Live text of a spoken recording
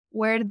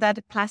where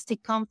that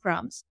plastic comes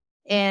from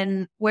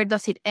and where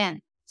does it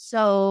end.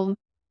 So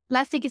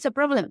plastic is a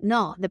problem.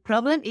 No, the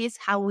problem is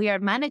how we are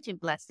managing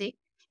plastic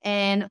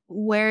and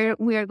where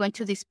we are going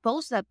to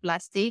dispose that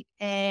plastic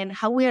and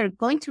how we are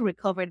going to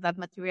recover that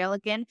material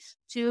again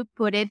to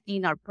put it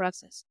in our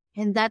process.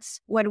 And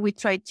that's what we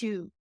try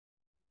to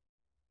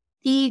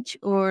teach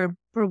or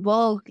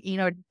provoke in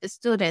our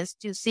students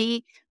to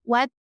see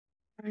what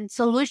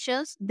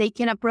solutions they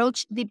can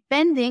approach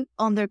depending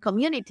on their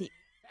community.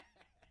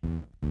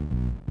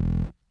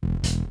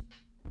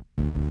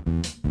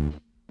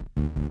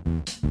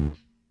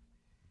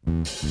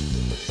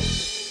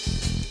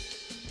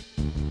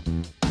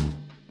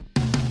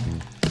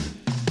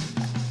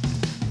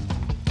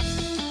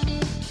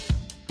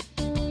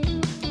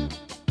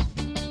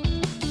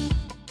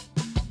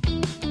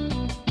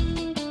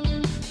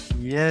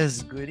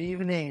 Yes, good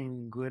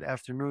evening, good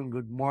afternoon,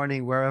 good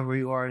morning, wherever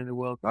you are in the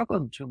world.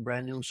 Welcome to a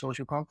brand new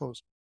social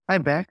Confoes.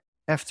 I'm back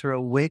after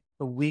a week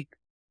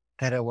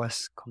that I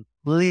was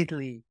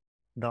completely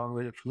down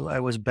with the flu. I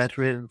was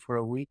bedridden for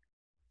a week.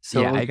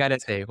 Yeah, So I gotta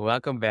say,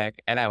 welcome back.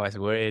 And I was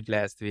worried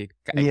last week.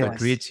 I could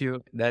yes. reach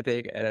you that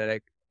day, and I'm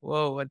like,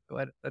 whoa, what's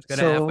gonna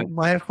So happen?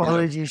 my You know?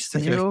 apologies to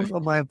you.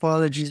 My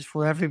apologies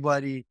for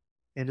everybody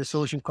in the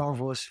social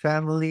Confoes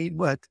family.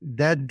 But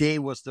that day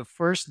was the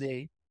first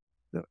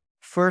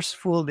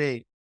full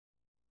day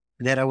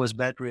that I was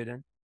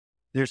bedridden.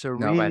 There's a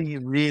No, but really,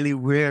 really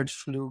weird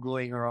flu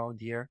going around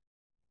here.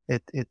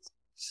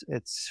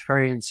 It's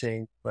very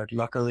insane, but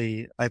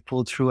luckily I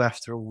pulled through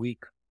after a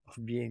week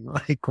of being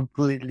like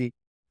completely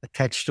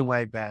attached to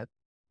my bed.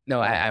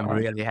 no, I'm Uh,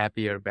 really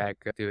happy you're back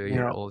to your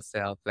yeah, old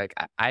self. Like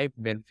I've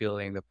been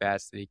feeling the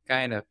past week,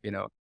 kind of,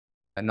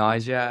 a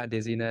nausea,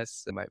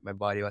 dizziness. My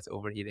body was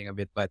overheating a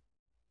bit, but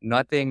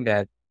nothing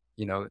that,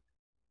 you know,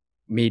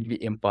 made me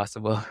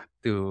impossible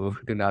to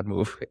not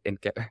move in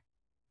care.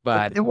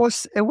 but But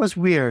it was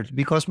weird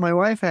because my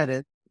wife had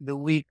it the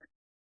week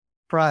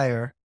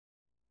prior,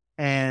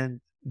 and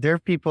there are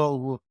people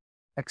who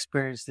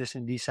experienced this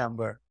in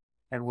December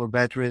and were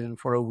bedridden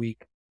for a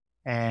week.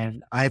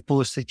 And I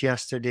posted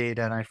yesterday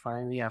that I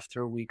finally,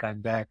 after a week,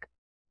 I'm back.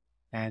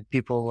 And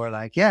people were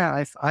like,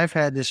 "Yeah, I've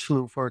had this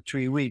flu for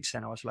 3 weeks,"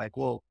 and I was like,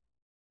 "Whoa!"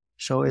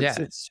 So it's yeah,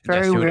 it's just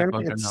very shoot weird.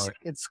 about an It's hour.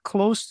 it's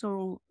close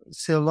to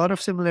a lot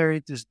of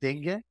similarities to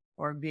dengue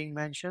or being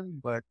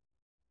mentioned, but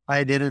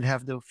I didn't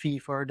have the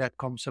fever that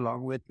comes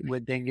along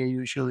with dengue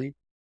usually.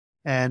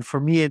 And for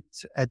me,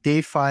 it's at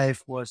day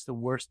 5 was the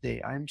worst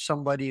day. I'm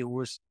somebody who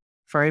was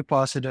very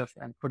positive,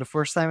 and for the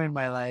first time in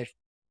my life,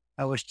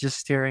 I was just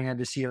staring at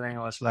the ceiling.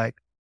 I was like,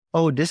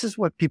 "Oh, this is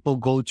what people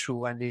go through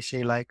when they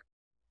say like,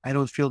 I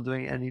don't feel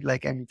doing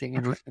anything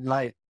in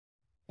life."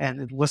 And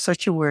it was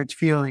such a weird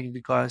feeling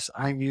because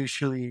I'm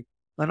usually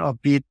an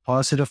upbeat,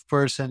 positive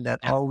person that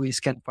always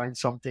can find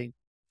something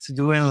to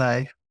do in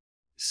life.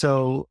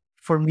 So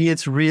for me,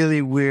 it's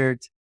really weird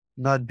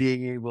not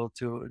being able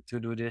to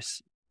do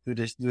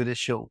this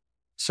show.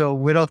 So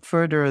without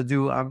further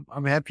ado,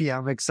 I'm happy,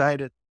 I'm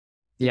excited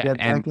to Yeah, get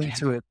back and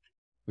into it.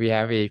 we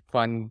have a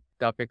fun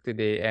topic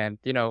today. And,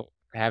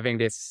 having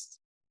this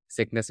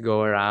sickness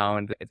go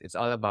around, it's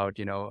all about,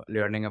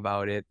 learning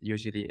about it.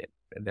 Usually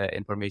the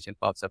information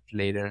pops up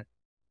later.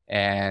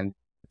 And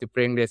to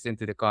bring this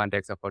into the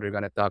context of what we're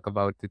going to talk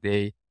about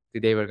today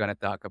we're going to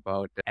talk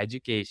about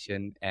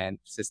education and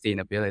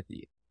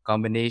sustainability,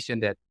 combination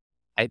that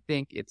I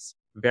think it's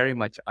very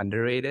much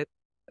underrated,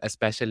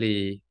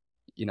 especially,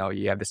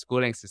 you have the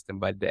schooling system,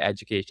 but the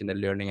education, the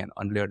learning and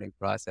unlearning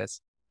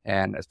process,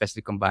 and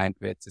especially combined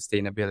with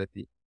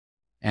sustainability.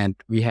 And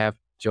we have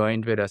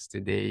joined with us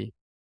today.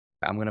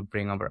 I'm going to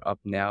bring her up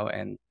now.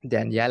 And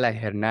Daniela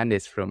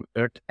Hernandez from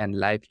Earth and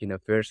Life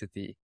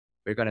University.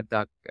 We're going to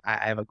talk.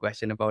 I have a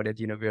question about that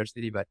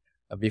university, but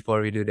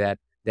before we do that,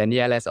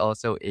 Daniela is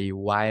also a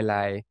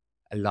YLI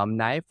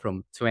alumni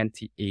from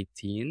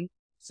 2018.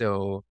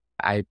 So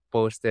I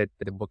posted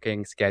the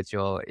booking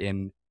schedule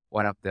in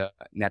one of the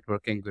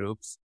networking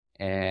groups,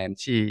 and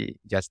she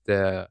just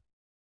the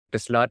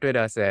slot with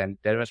us, and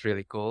that was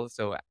really cool.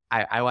 So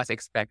I was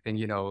expecting,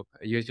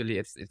 usually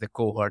it's the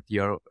cohort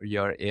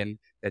you're in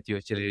that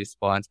usually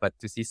responds, but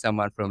to see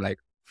someone from like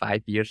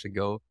 5 years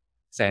ago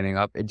signing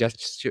up, it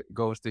just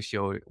goes to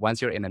show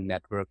once you're in a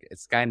network,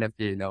 it's kind of,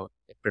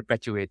 it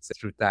perpetuates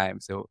through time.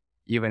 So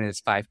even if it's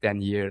 5,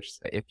 10 years,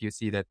 if you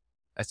see that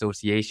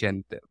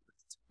association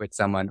with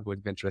someone who's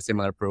been through a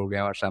similar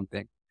program or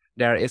something,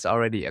 there is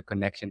already a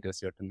connection to a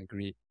certain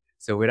degree.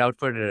 So without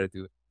further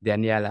ado,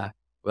 Daniela,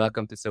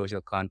 welcome to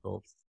Social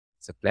Confoes.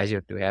 It's a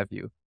pleasure to have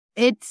you.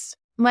 It's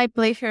my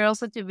pleasure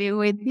also to be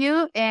with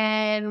you.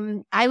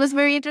 And I was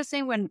very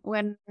interested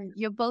when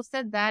you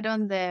posted that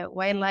on the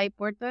wildlife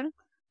portal.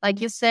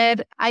 Like you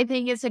said, I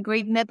think it's a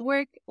great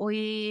network.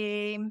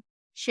 We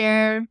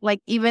share,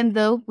 like, even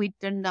though we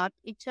do not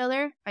each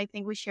other, I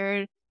think we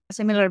share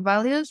similar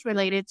values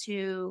related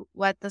to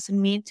what does it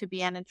mean to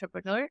be an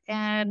entrepreneur.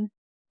 And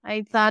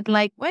I thought,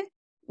 like,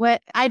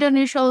 what I don't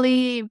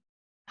usually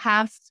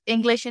have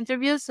English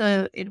interviews,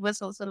 so it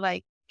was also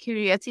like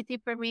curiosity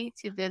for me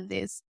to do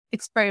this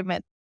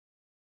experiment.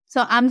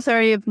 So I'm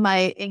sorry if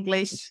my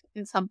English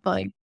at some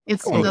point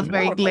it's Oh, not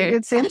very no, but clear.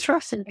 it's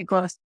interesting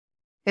because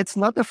it's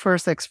not the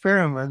first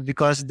experiment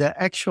because the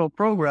actual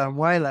program,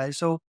 Wildlife.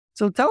 So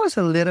tell us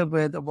a little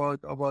bit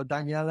about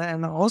Daniela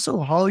and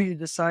also how you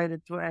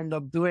decided to end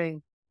up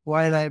doing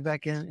Wildlife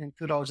back in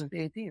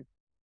 2018.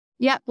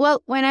 Yeah,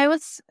 well, when I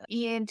was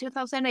in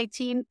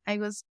 2018, I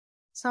was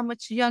so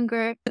much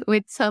younger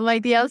with some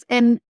ideas.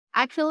 And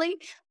actually,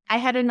 I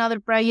had another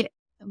project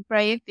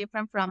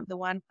different from the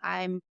one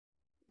I'm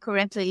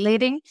currently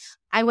leading.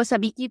 I was a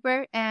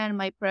beekeeper, and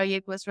my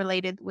project was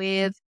related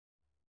with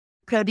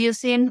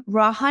producing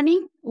raw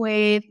honey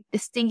with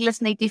stingless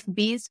native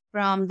bees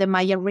from the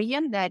Mayan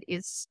region, that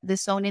is the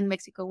zone in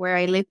Mexico where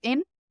I live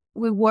in.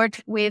 We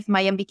worked with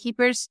Mayan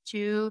beekeepers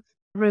to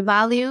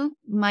revalue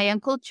Mayan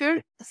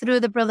culture through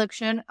the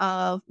production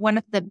of one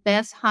of the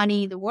best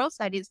honey in the world,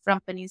 that is from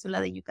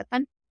Peninsula de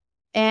Yucatan.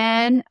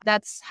 And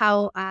that's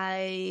how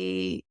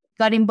I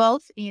got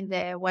involved in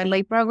the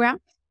wildlife program.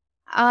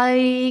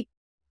 I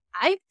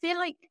I feel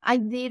like I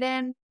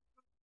didn't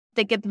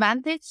take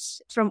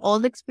advantage from all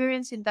the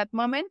experience in that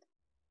moment.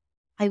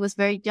 I was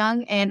very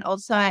young, and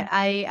also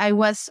I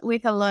was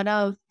with a lot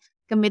of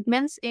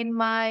commitments in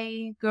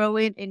my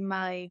growing in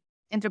my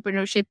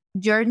entrepreneurship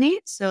journey.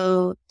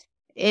 So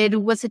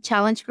it was a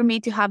challenge for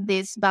me to have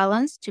this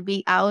balance, to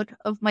be out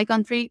of my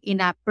country in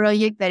a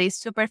project that is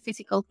super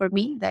physical for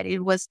me, that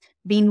it was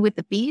being with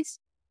the bees.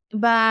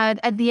 But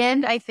at the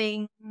end, I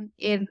think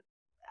it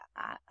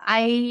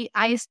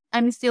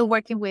I'm still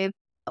working with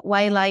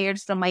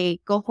wildliers from my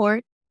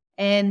cohort,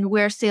 and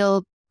we're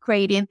still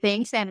creating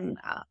things. And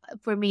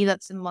for me,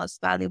 that's the most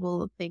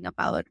valuable thing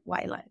about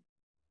wildlife.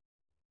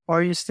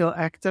 Are you still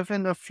active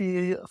in the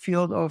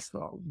field of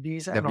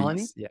bees The and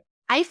honey? bees. Yeah.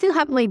 I still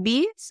have my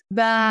bees,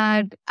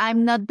 but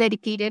I'm not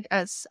dedicated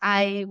as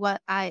I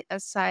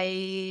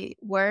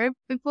were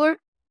before.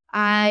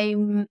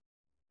 I'm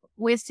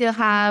We still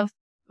have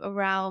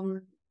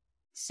around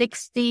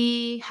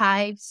 60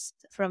 hives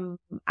from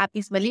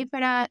Apis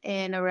mellifera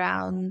and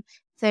around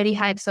 30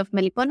 hives of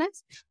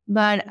Meliponas.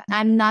 But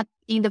I'm not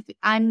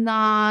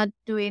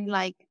doing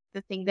like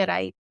the thing that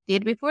I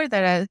did before,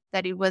 that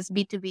it was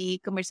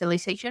B2B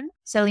commercialization,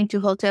 selling to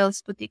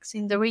hotels, boutiques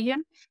in the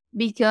region,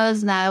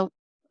 because now,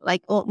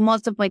 like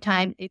most of my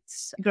time,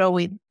 it's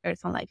growing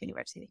Earth and Life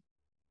University.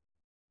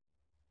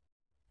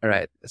 All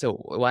right. So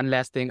one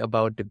last thing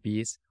about the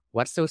bees.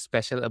 What's so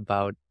special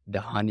about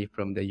the honey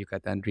from the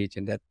Yucatan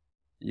region that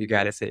you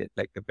gotta say it's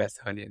like the best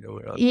honey in the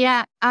world?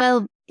 Yeah,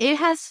 well, it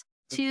has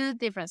two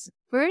differences.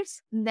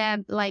 First,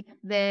 that like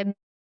the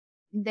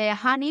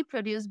honey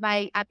produced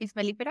by Apis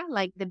mellifera,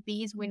 like the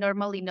bees we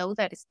normally know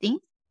that sting,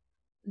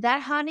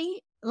 that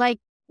honey, like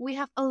we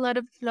have a lot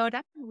of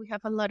flora, we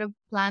have a lot of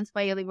plants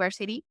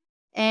biodiversity,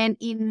 and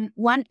in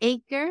 1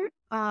 acre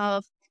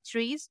of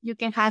trees, you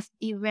can have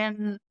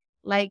even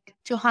like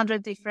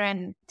 200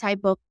 different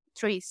type of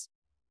trees.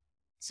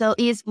 So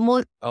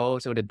Oh,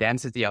 so the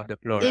density of the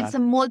it's flora a is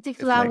like,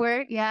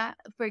 multi-flower. Yeah.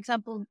 For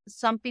example,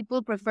 some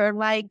people prefer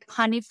like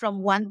honey from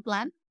one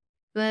plant,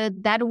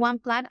 but that one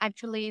plant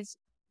actually is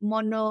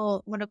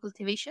monocultive.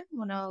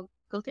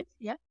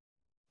 Yeah.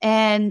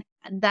 And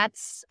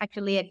that's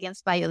actually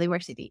against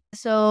biodiversity.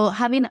 So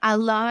having a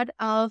lot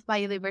of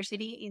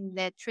biodiversity in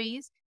the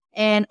trees,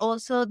 and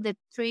also the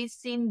trees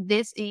in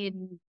this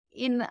in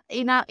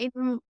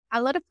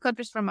a lot of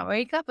countries from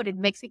America, but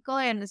in Mexico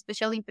and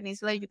especially in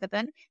Peninsula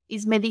Yucatan,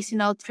 is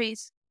medicinal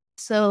trees.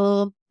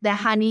 So the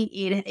honey,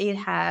 it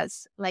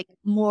has like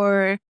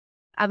more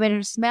a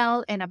better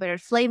smell and a better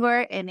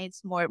flavor, and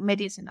it's more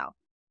medicinal.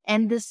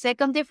 And the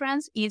second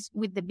difference is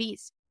with the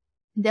bees.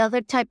 The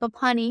other type of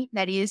honey,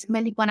 that is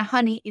Melicuana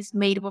honey, is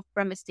made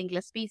from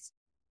stingless bees.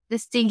 The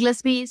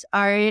stingless bees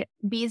are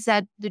bees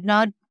that do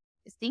not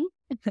sting.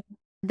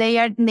 They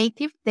are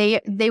native.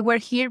 They were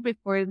here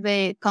before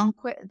the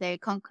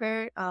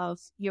conquer of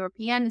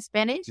European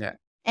Spanish, yeah.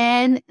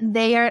 and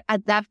they are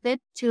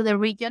adapted to the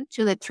region,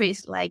 to the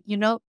trees. Like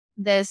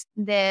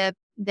the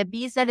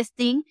bees that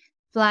sting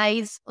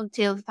flies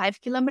until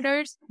 5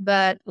 kilometers,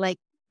 but like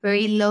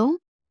very low,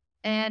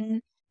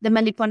 and the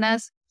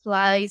Meliponas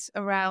flies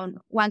around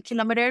 1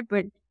 kilometer,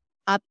 but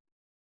up.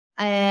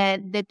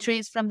 And the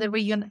trees from the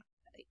region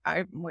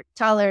are more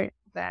taller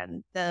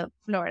than the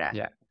Florida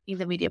Yeah. in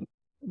the medium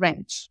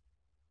range.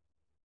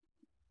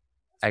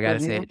 I gotta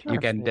Pretty say, you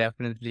can interesting.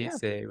 definitely Yeah.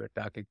 say we're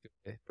talking to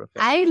a I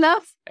professional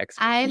love,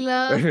 expert. I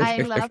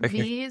love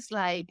bees.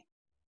 Like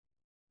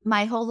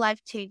my whole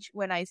life changed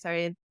when I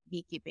started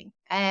beekeeping,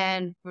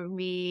 and for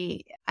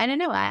me, I don't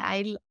know.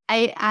 I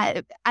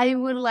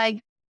would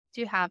like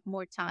to have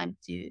more time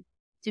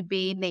to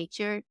be in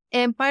nature,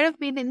 and part of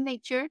being in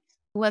nature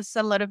was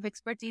a lot of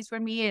expertise for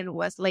me, and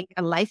was like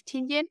a life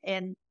changing.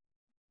 And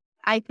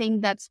I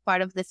think that's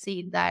part of the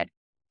seed that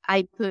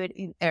I put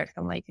in Earth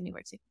and Life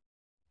University.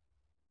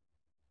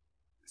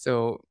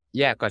 So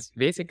yeah, because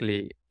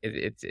basically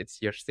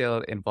it's you're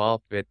still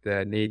involved with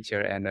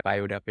nature and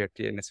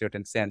biodiversity in a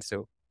certain sense.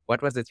 So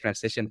what was the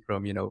transition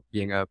from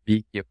being a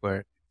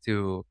beekeeper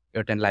to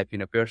Earth and Life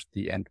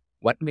University, and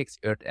what makes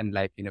Earth and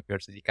Life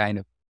University kind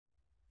of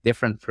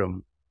different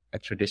from a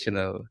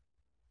traditional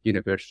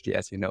university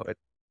as you know it.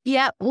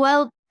 Yeah,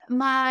 well,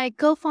 my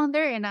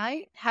co-founder and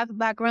I have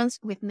backgrounds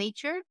with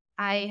nature.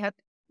 I have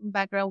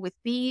background with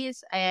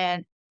bees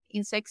and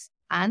insects,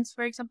 ants,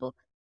 for example.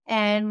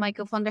 And my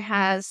co-founder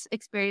has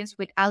experience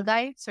with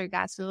algae,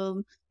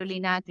 sargassum,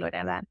 spirulina,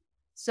 chlorella.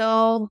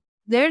 So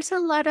there's a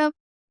lot of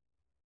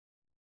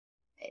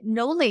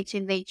knowledge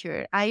in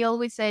nature. I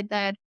always said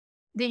that,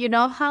 do you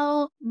know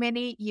how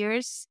many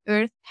years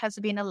Earth has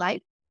been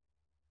alive?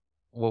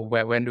 Well,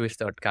 when do we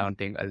start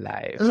counting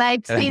alive?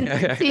 Like since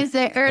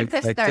the Earth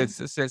It's like started,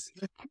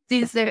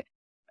 since the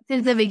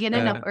since the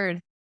beginning of uh,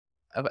 Earth.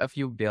 a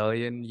few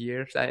billion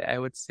years, I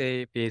would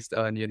say, based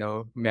on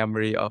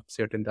memory of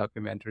certain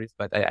documentaries,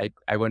 but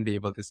I won't be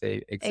able to say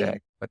Eh,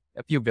 exact, but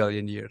a few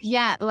billion years.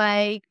 Yeah,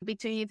 like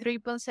between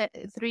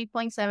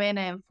 3.7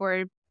 and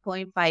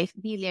 4.5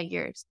 billion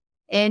years.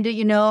 And do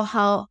you know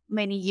how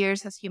many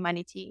years has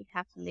humanity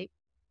have lived?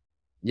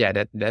 Yeah,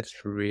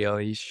 that's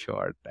really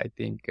short. I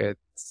think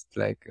it's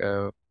like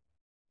a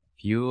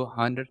few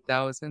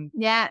 100,000,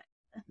 Yeah,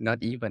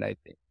 not even. I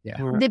think,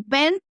 yeah, Right.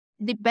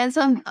 depends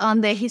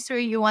on the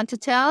history you want to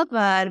tell,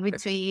 but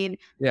between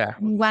yeah.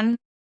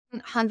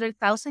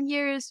 100,000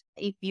 years,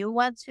 if you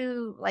want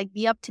to like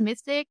be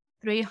optimistic,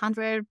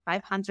 300,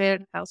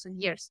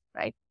 500,000 years,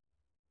 right?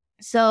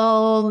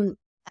 So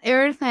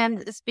Earth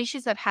and a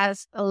species that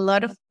has a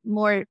lot of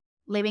more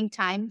living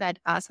time than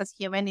us as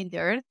human in the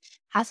Earth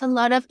has a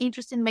lot of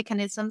interesting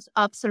mechanisms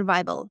of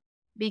survival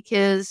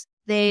because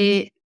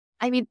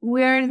I mean,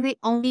 we're the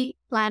only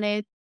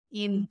planet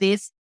in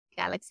this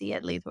galaxy,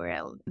 at least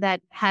world,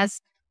 that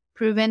has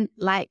proven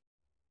life.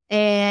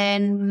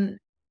 And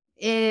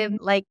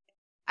like,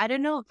 I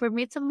don't know, for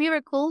me, it's a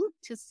miracle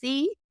to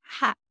see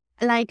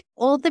like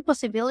all the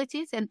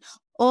possibilities and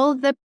all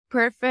the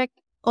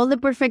perfect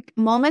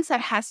moments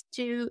that has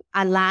to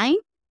align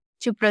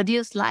to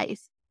produce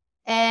life.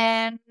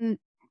 And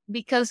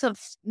because of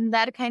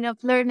that kind of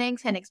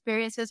learnings and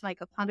experiences, my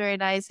co-founder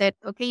and I said,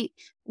 okay,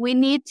 we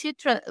need to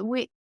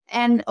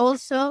and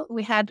also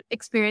we had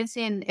experience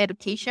in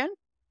education.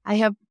 I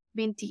have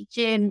been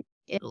teaching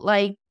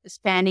like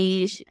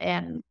Spanish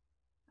and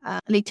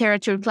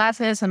literature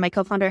classes, and my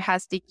co-founder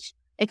has teach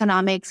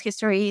economics,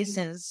 history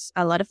since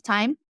a lot of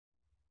time.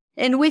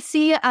 And we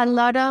see a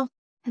lot of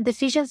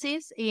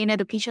deficiencies in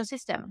education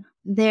system.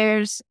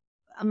 There's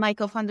my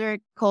co-founder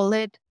call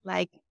it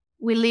like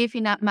we live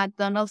in a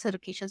McDonald's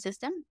education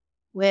system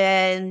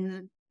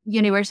when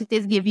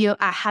universities give you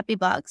a happy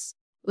box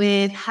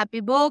with happy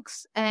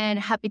books and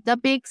happy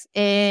topics,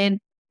 and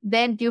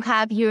then you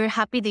have your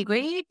happy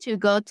degree to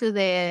go to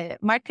the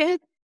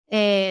market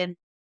and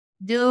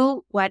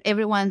do what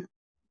everyone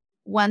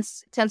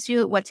wants tells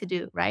you what to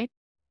do, right?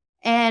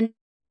 And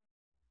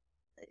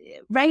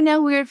right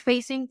now we're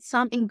facing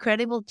some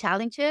incredible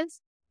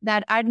challenges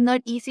that are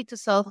not easy to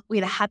solve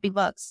with a happy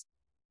box.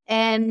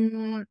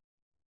 And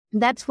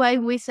that's why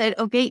we said,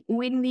 okay,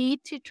 we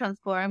need to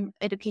transform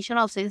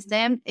educational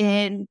system,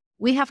 and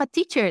we have a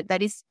teacher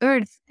that is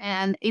earth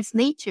and it's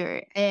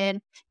nature.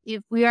 And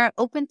if we are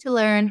open to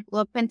learn,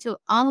 open to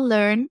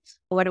unlearn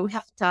what we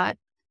have taught,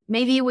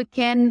 maybe we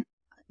can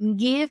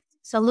give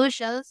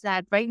solutions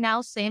that right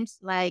now seems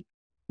like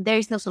there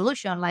is no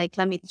solution, like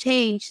climate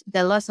change,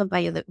 the loss of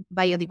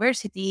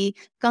biodiversity,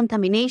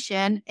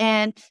 contamination.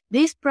 And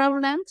these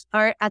problems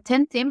are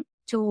attempting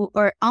to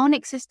our own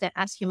existence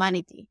as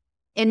humanity.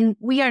 And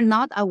we are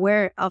not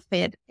aware of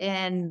it.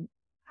 And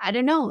I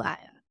don't know,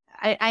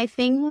 I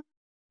think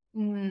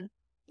in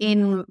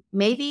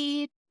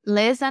maybe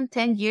less than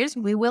 10 years,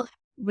 we will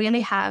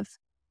really have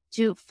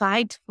to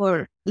fight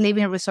for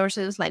living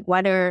resources like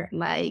water,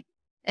 like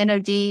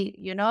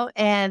energy,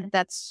 and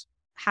that's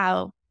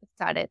how it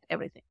started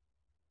everything.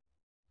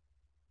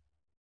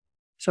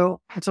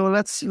 So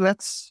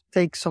let's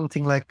take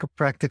something like a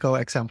practical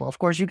example. Of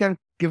course, you can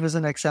give us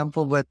an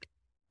example, but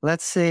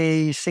let's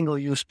say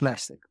single-use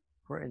plastic,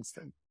 for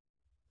instance.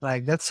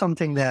 Like that's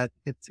something that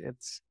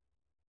it's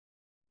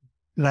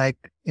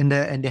like in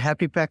the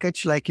happy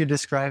package, like you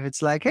describe.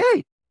 It's like,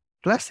 hey,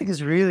 plastic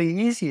is really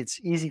easy. It's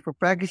easy for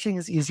packaging.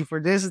 It's easy for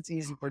this. It's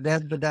easy for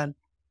that. But then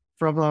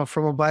from a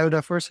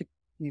biodiversity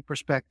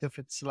perspective,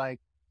 it's like,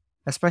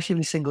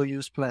 especially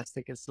single-use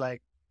plastic, it's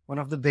like one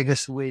of the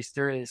biggest waste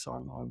there is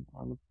on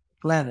the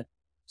planet.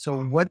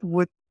 So what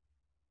would,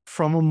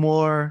 from a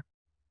more,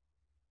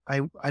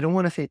 I don't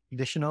want to say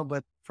traditional,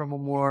 but from a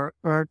more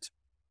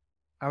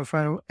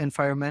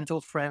environmental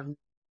friend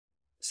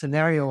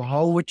scenario,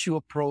 how would you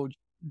approach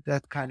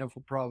that kind of a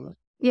problem?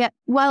 Yeah.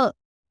 Well,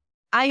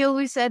 I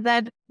always said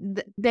that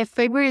the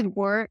favorite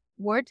word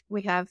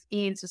we have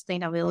in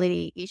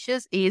sustainability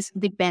issues is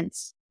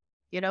depends.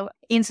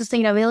 In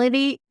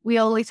sustainability, we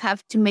always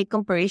have to make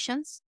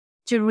comparisons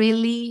to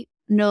really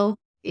know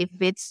if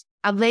it's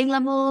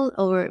available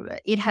or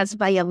it has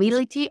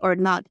viability or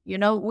not.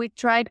 We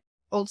tried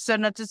also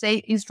not to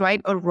say it's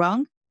right or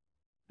wrong,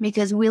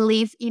 because we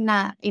live in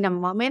a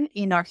moment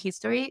in our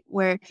history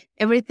where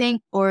everything,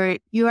 or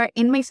you are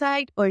in my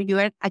side or you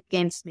are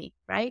against me,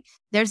 right?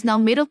 There's no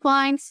middle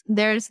points,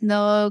 there's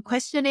no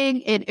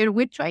questioning, and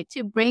we try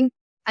to bring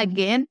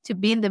again to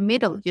be in the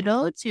middle,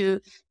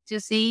 to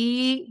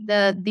see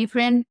the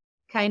different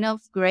kind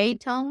of gray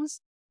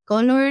tones,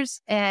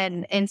 colors,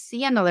 and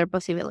see another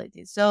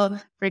possibility. So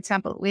for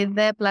example, with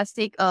the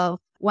plastic of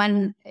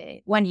one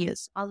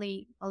use,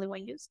 only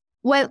one use,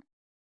 well,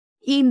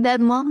 in that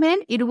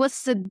moment, it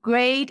was a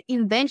great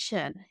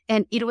invention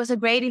and it was a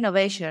great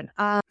innovation.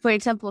 For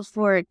example,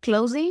 for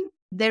clothing,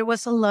 there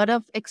was a lot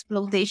of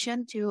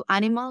exploitation to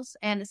animals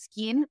and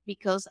skin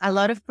because a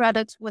lot of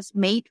products was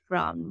made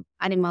from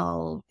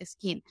animal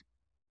skin,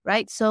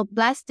 right? So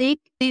plastic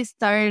is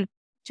started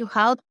to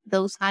help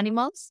those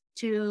animals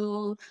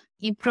to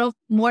improve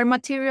more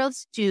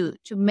materials to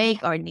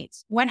make our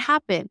needs. What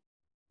happened?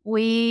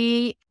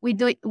 We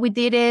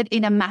did it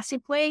in a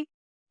massive way,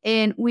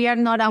 and we are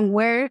not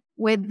aware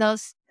with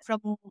those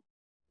from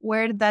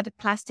where that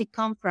plastic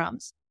come from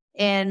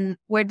and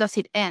where does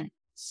it end.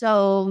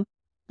 So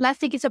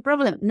plastic is a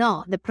problem.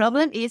 No, the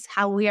problem is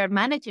how we are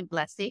managing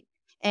plastic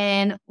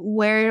and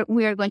where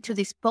we are going to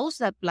dispose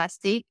that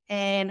plastic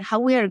and how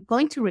we are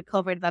going to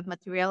recover that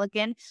material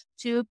again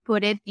to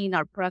put it in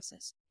our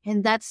process.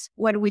 And that's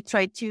what we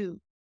try to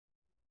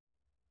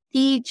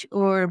teach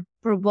or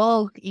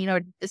provoke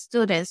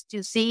students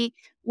to see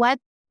what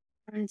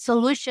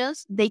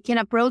solutions they can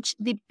approach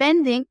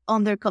depending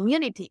on their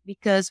community.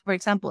 Because, for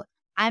example,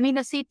 I'm in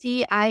a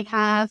city, I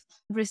have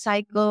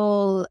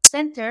recycle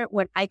center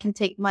where I can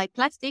take my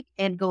plastic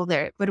and go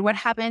there. But what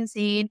happens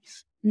in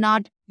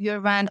not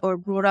urban or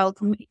rural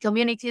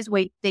communities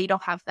where they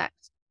don't have that,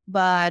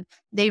 but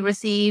they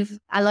receive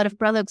a lot of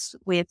products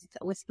with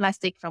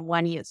plastic from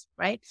one use,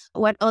 right?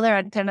 What other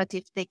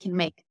alternatives they can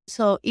make?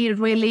 So it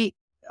really,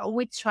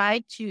 we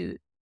try to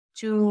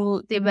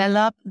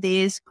develop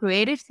this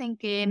creative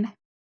thinking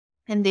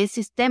and this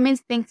systemic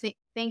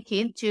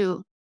thinking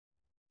to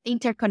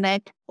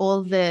interconnect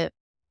all the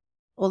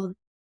all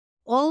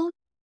all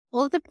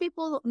all the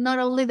people, not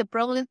only the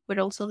problems but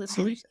also the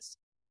solutions.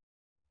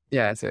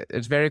 Yeah, so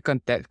it's very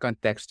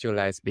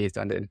contextualized based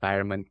on the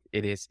environment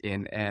it is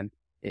in, and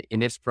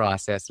in its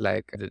process.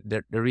 Like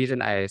the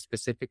reason I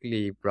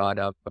specifically brought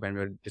up when we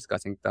were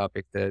discussing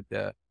topic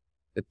the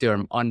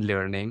term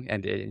unlearning,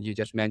 and you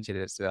just mentioned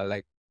it as well,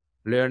 like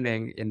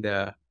learning in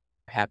the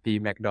happy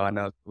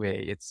McDonald way.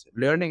 It's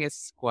learning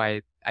is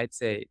quite, I'd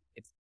say,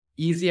 it's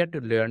easier to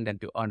learn than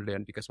to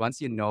unlearn, because once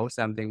you know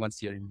something,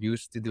 once you're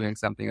used to doing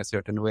something a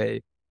certain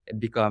way, it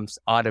becomes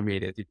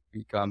automated. It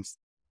becomes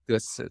to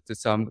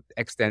some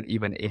extent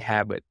even a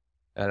habit,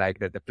 like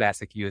the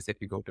plastic use if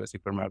you go to a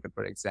supermarket,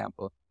 for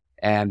example.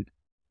 And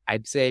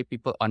I'd say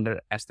people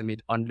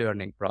underestimate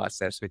unlearning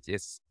process, which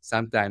is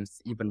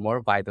sometimes even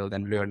more vital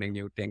than learning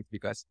new things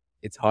because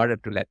it's harder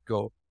to let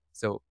go.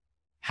 So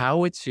how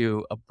would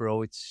you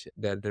approach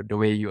the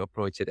way you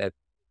approach it at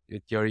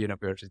your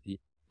university,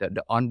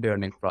 the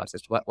unlearning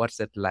process? What's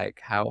it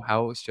like?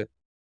 How should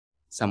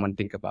someone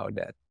think about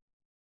that?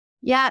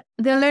 Yeah,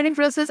 the learning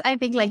process, I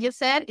think, like you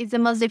said, is the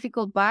most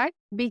difficult part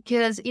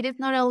because it is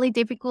not only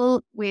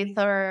difficult with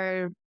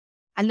our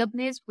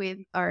alumni, with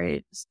our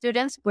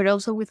students, but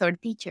also with our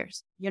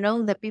teachers.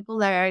 The people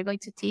that are going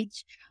to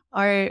teach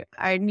our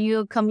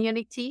new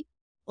community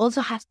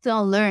also has to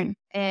unlearn.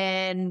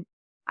 And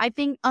I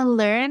think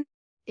unlearn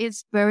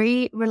is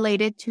very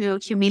related to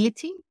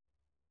humility.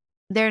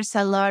 There's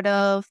a lot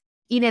of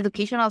in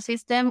educational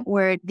system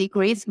where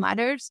degrees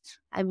matters.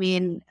 I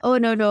mean, oh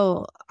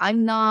no,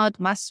 I'm not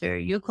master.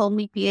 You call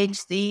me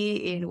PhD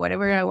in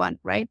whatever I want,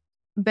 right?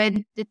 But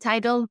the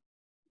title,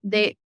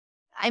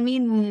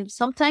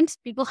 sometimes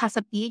people has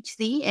a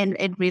PhD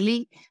and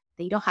really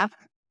they don't have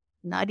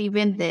not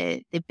even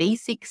the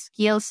basic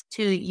skills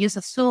to use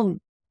a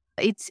Zoom.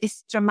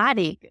 It's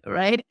dramatic,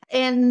 right?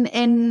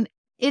 And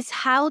it's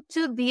how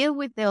to deal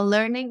with the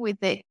learning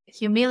with the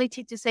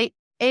humility to say,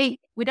 hey,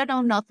 we don't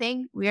know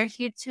nothing. We are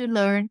here to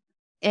learn.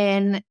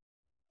 And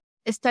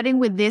starting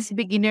with this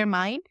beginner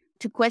mind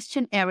to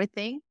question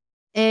everything.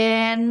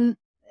 And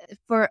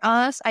for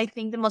us, I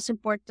think the most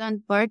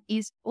important part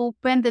is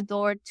open the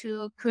door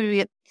to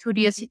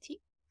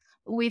curiosity.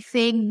 We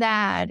think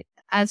that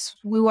as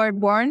we were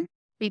born,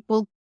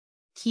 people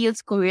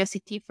kills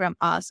curiosity from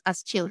us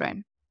as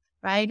children,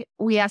 right?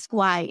 We ask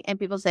why, and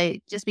people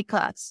say just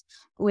because.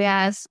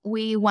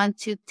 We want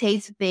to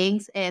taste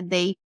things, and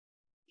they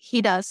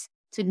hit us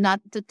to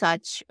not to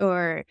touch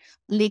or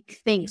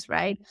lick things,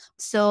 right?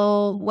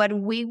 So what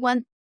we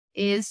want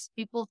is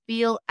people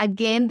feel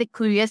again the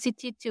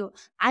curiosity to,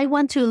 I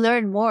want to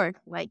learn more.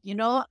 Like,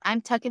 I'm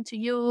talking to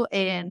you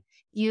and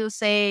you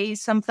say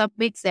some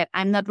topics that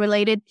I'm not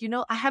related.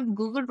 I have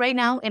Google right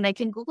now and I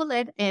can Google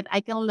it and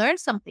I can learn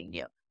something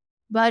new.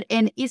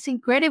 And it's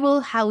incredible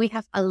how we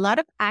have a lot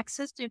of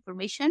access to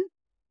information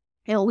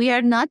and we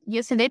are not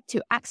using it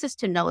to access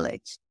to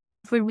knowledge.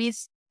 For me,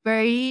 it's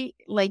very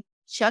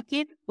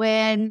shocking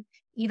when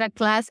in a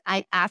class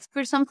I ask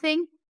for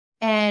something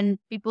and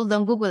people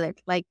don't Google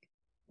it. Like,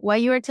 why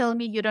you are telling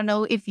me you don't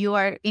know if you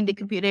are in the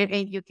computer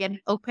and you can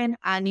open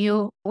a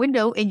new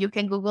window and you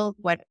can Google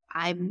what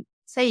I'm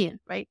saying,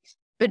 right?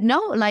 But no,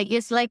 like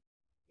it's like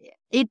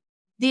it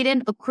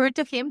didn't occur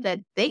to him that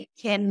they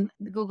can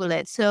Google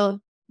it. So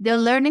the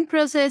learning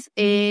process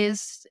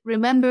is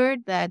remember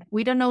that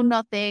we don't know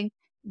nothing,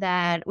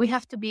 that we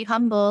have to be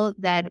humble,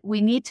 that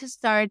we need to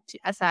start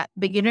as a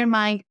beginner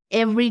mind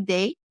every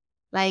day.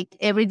 Like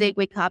every day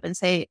wake up and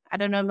say, I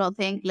don't know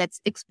nothing, let's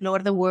explore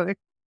the world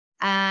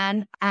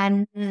and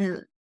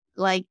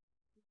like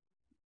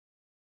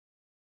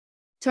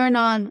turn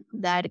on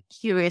that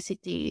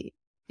curiosity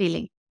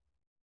feeling.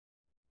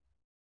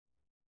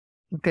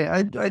 Okay,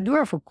 I do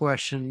have a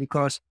question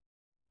because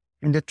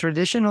in the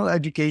traditional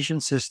education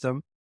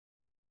system,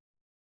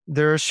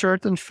 there are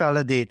certain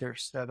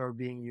validators that are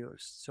being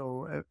used.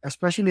 So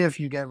especially if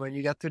you get when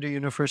you get to the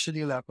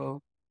university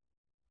level,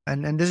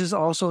 and this is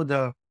also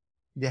the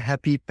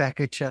happy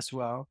package as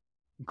well,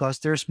 because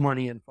there's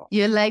money involved.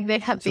 You like the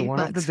So happy one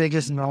of the bugs.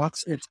 biggest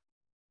knocks, it's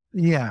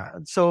yeah.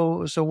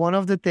 So one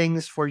of the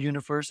things for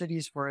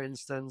universities, for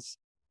instance,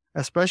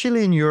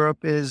 especially in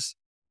Europe, is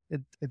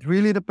it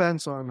really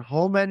depends on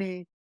how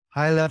many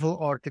high level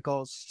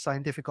articles,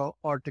 scientific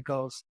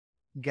articles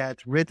get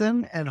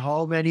written and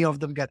how many of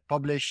them get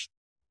published.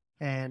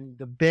 And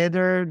the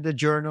better the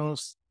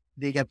journals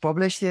they get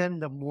published in,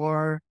 the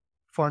more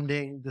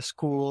funding the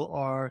school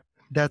or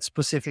that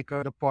specific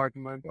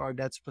department or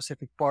that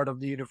specific part of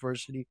the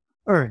university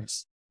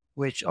earns,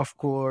 which of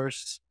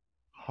course,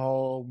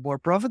 how more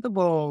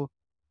profitable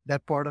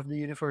that part of the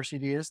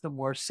university is, the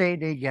more say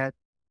they get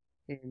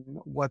in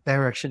what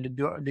direction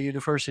the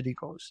university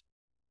goes.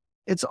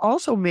 It's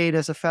also made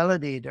as a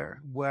validator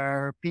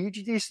where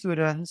PhD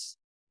students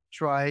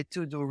try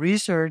to do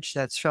research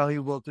that's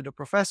valuable to the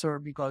professor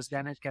because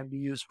then it can be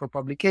used for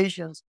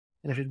publications.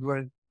 And if it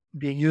were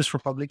being used for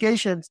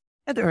publications,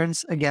 it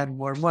earns again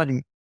more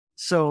money.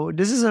 So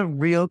this is a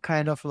real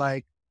kind of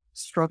like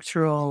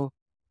structural,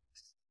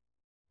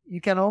 you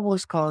can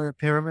almost call it a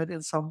pyramid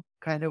in some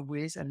kind of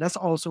ways. And that's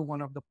also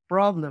one of the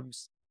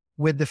problems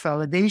with the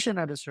validation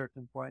at a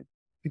certain point,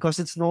 because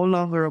it's no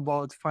longer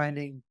about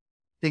finding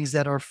things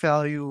that are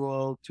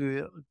valuable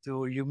to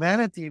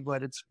humanity,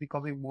 but it's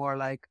becoming more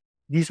like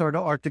these are the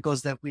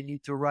articles that we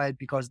need to write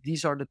because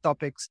these are the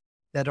topics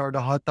that are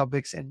the hot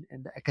topics in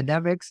the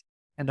academics,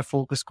 and the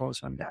focus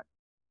goes on that.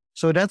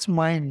 So that's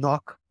my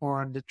knock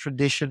on the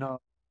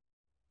traditional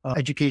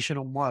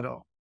educational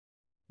model.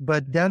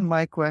 But then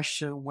my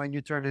question, when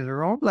you turn it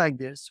around like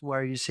this,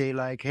 where you say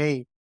like,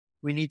 hey,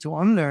 we need to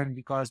unlearn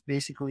because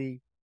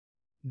basically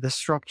the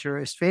structure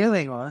is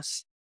failing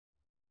us,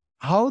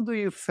 how do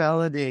you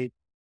validate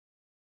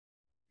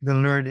the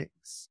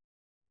learnings?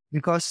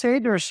 Because say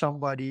there's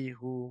somebody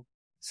who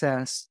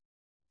says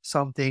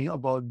something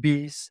about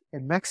bees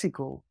in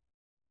Mexico,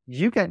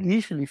 you can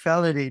easily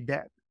validate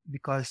that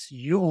because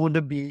you own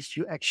the bees,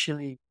 you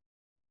actually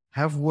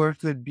have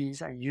worked with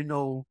bees, and you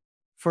know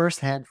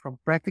firsthand from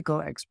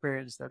practical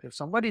experience that if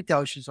somebody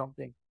tells you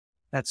something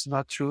that's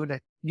not true,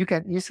 that you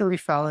can easily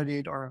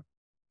validate or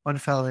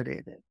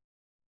unvalidate it.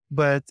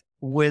 But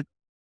with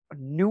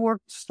newer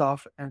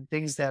stuff and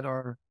things that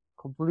are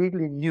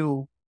completely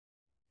new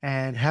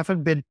and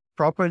haven't been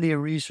properly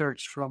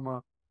researched from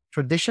a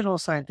traditional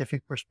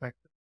scientific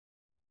perspective,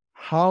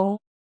 how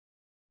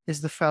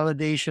is the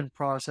validation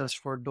process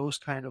for those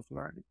kind of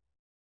learning?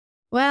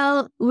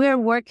 Well, we're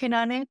working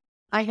on it.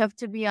 I have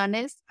to be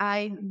honest.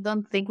 I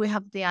don't think we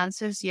have the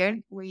answers yet.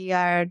 We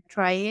are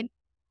trying.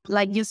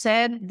 Like you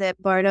said, the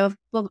part of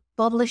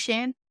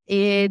publishing,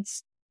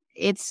 it's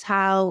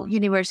how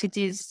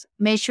universities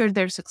measure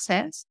their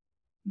success.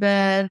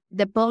 But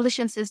the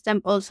publishing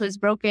system also is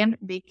broken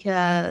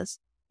because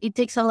it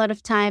takes a lot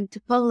of time to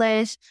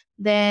publish.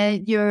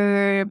 Then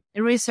your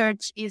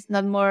research is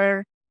not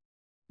more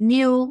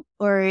new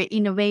or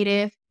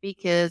innovative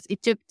because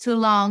it took too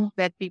long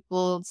that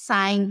people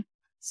sign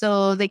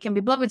so they can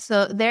be published.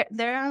 So there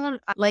are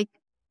like,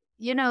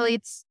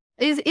 it's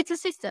a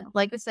system.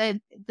 Like I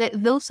said,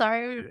 those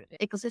are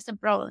ecosystem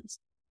problems.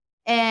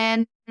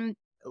 And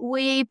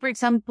we, for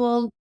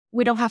example,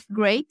 we don't have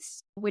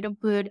grades. We don't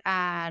put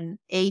an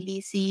A,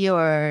 B, C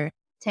or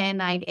 10,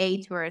 9,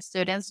 8 to our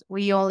students.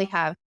 We only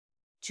have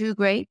 2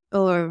 grades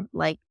or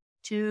like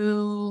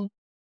two,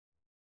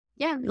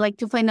 like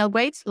 2 final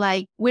grades.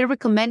 Like we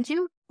recommend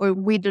you or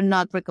we do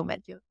not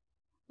recommend you.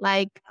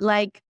 Like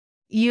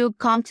you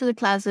come to the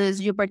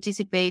classes, you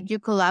participate, you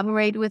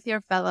collaborate with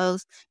your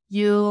fellows,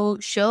 you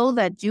show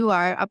that you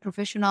are a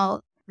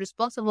professional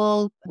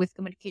responsible with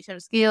communication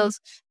skills,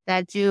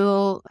 that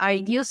you are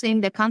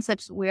using the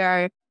concepts we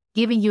are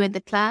giving you in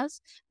the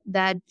class,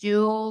 that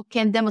you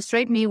can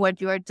demonstrate me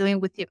what you are doing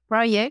with your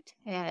project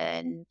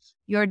and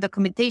your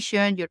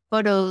documentation, your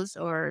photos,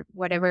 or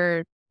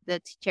whatever the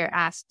teacher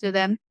asks to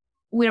them.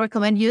 We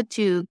recommend you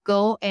to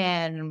go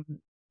and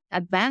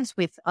advance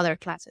with other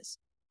classes.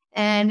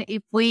 And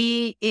if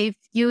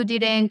you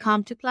didn't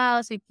come to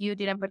class, if you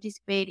didn't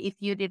participate, if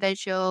you didn't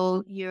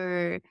show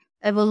your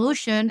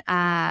evolution,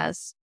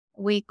 as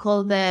we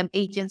call them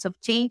agents of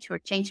change or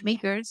change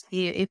makers,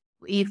 if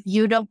If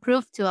you don't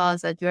prove to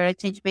us that you're a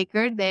change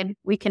maker, then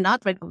we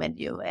cannot recommend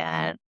you.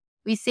 And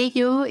we see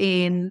you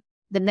in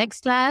the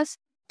next class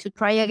to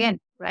try again,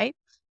 right?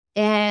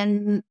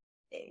 And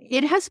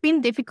it has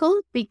been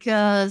difficult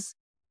because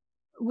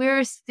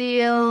we're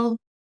still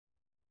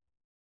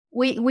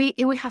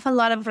we have a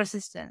lot of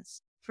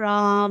resistance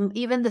from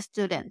even the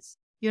students,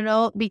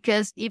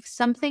 because if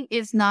something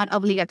is not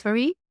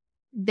obligatory,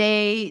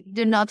 they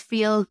do not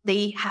feel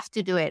they have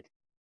to do it.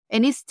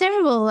 And it's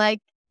terrible.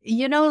 Like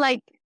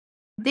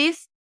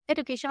this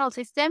educational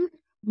system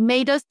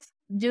made us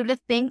do the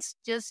things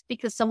just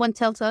because someone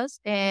tells us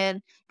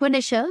and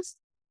punish us.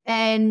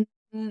 And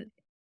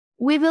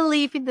we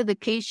believe in the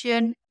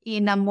education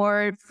in a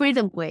more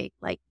freedom way.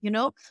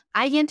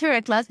 I enter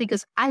a class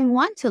because I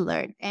want to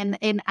learn and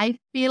I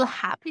feel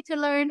happy to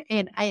learn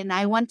and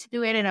I want to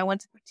do it and I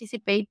want to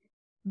participate.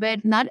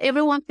 But not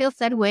everyone feels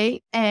that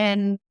way.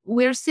 And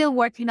we're still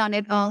working on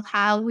it, on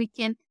how we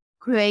can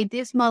create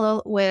this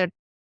model where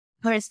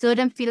a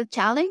student feel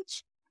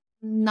challenged,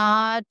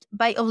 not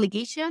by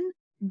obligation,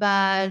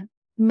 but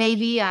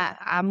maybe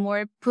a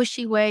more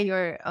pushy way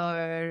or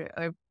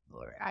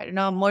I don't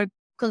know, more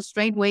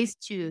constrained ways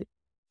to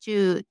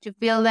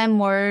feel them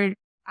more.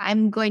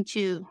 I'm going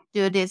to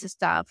do this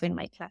stuff in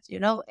my class,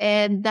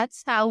 and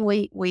that's how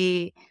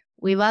we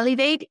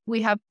validate.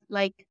 We have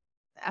like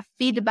a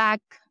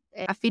feedback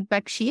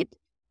sheet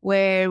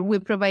where we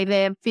provide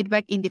them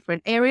feedback in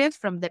different areas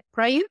from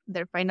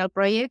their final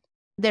project,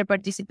 their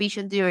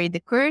participation during the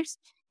course,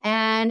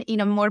 and in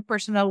a more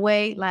personal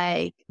way,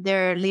 like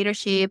their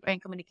leadership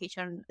and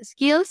communication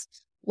skills,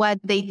 what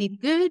they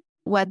did good,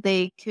 what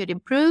they could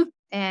improve.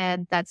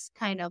 And that's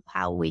kind of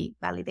how we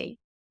validate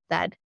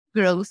that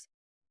growth.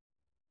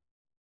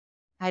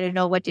 I don't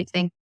know what you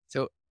think.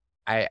 So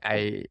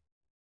I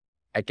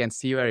I can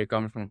see where you're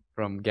coming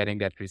from getting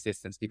that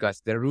resistance,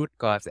 because the root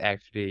cause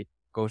actually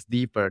goes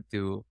deeper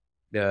to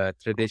the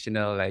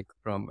traditional, like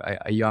from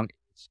a young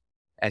age.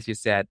 As you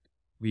said,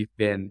 we've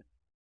been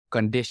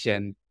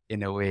conditioned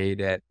in a way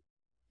that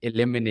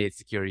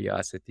eliminates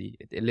curiosity.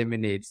 It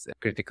eliminates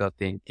critical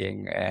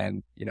thinking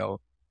and,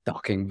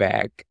 talking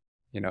back,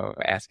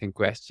 asking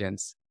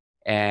questions.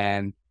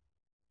 And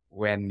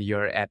when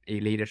you're at a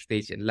later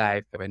stage in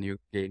life, when you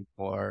gain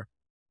more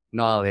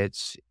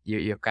knowledge,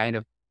 you're kind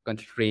of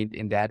constrained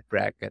in that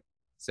bracket.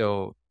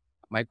 So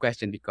my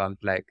question becomes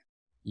like,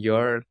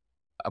 you're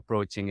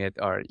approaching it,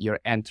 or you're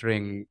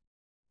introducing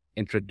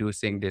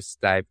this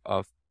type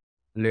of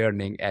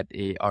learning at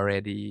a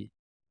already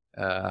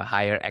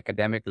higher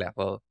academic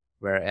level,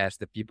 whereas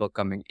the people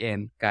coming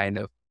in kind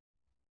of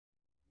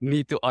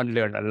need to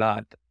unlearn a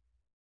lot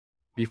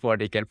before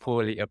they can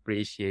fully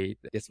appreciate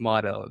this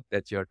model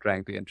that you're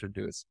trying to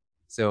introduce.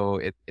 So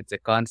it's a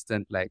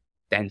constant like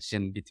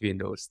tension between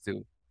those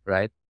two,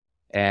 right?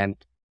 And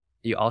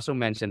you also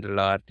mentioned a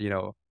lot,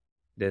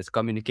 there's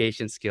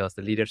communication skills,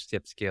 the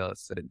leadership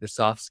skills, the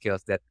soft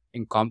skills that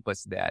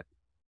encompass that.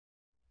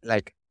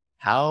 Like,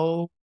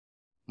 how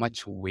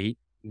much weight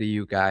do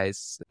you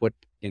guys put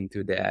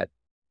into that,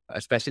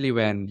 especially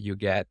when you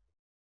get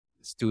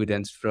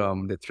students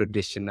from the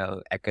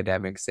traditional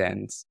academic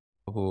sense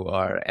who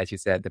are, as you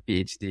said, the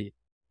PhD,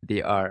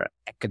 they are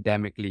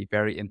academically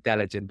very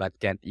intelligent but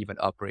can't even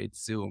operate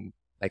Zoom.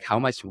 Like, how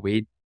much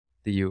weight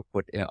do you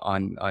put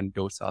on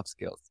those soft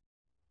skills?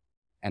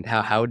 And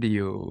how do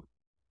you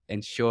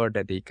ensure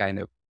that they kind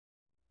of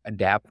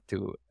adapt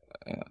to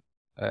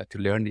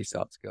learn these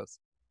soft skills?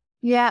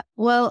 Yeah,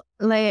 well,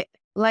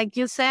 like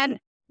you said,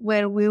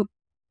 when we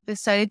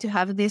decided to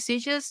have these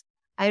issues,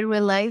 I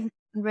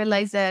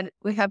realized that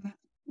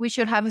we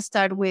should have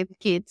start with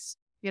kids.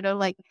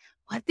 Like,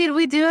 what did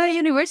we do at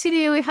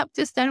university? We have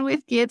to start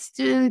with kids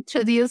to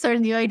introduce our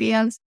new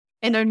ideas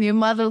and our new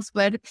models.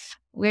 But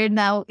we're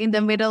now in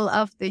the middle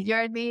of the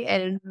journey,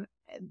 and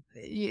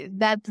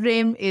that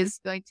dream is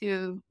going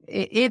to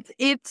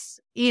it's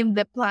in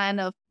the plan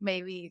of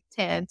maybe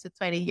 10 to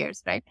 20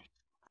 years, right?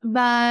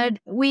 But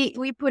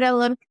we put a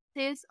lot of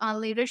emphasis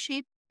on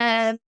leadership,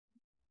 and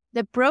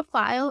the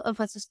profile of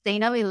a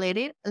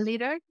sustainability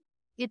leader,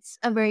 it's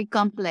a very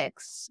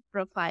complex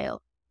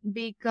profile,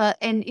 because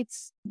and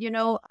it's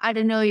I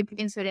don't know if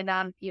in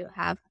Suriname you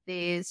have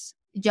these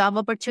job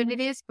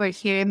opportunities, but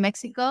here in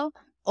Mexico,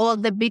 all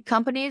the big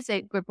companies,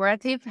 the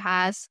corporative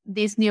has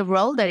this new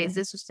role that is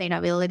the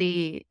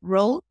sustainability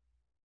role.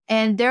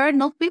 And there are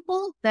no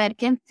people that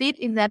can fit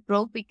in that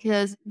role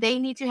because they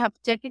need to have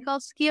technical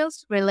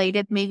skills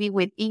related maybe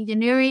with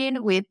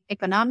engineering, with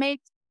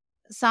economics.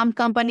 Some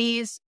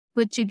companies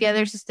put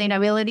together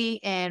sustainability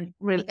and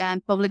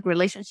public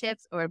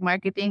relationships or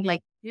marketing.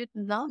 Like,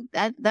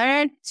 that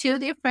there are two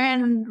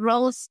different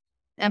roles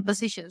and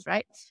positions,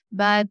 right?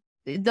 But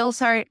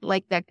those are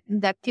like the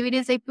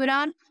activities they put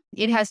on.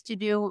 It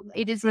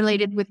is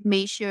related with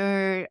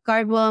measure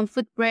carbon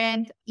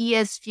footprint,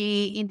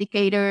 ESG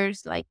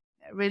indicators, like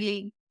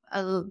really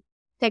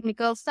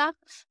technical stuff.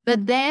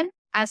 But then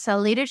as a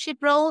leadership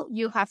role,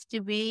 you have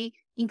to be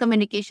in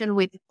communication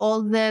with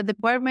all the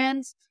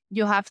departments.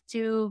 You have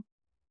to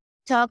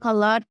talk a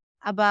lot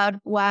about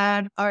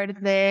what are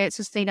the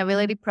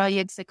sustainability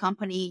projects the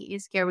company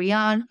is carrying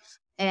on.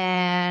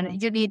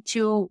 And you need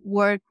to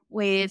work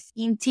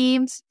in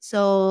teams.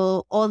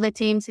 So all the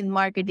teams in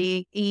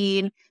marketing,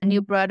 in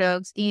new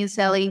products, in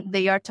selling,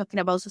 they are talking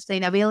about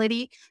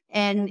sustainability,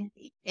 and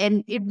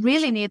it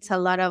really needs a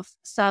lot of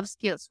soft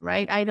skills,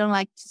 right? I don't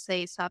like to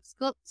say soft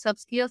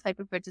skills. I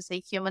prefer to say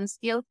human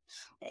skills.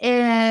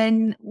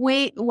 And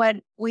what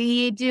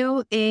we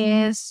do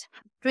is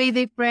three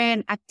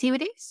different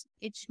activities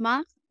each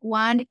month.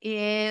 One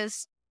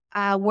is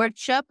a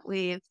workshop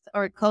with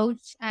our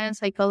coach and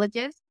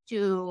psychologist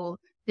to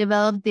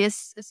develop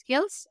these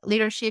skills,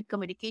 leadership,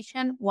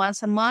 communication,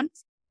 once a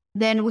month.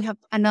 Then we have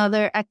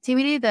another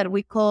activity that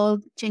we call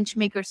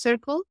Changemaker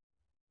Circle,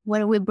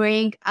 where we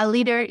bring a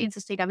leader in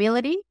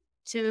sustainability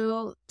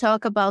to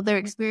talk about their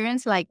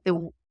experience, like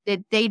the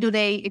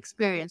day-to-day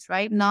experience,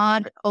 right?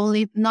 Not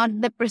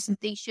the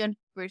presentation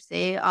per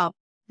se of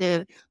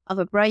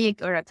a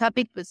project or a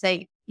topic, but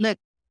say, look,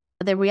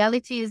 the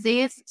reality is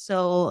this,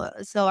 so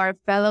our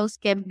fellows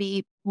can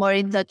be more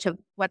in touch of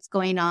what's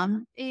going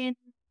on in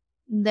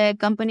the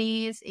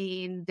companies,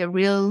 in the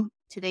real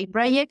today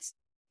projects.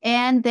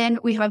 And then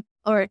we have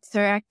our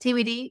third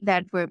activity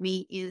that for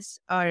me is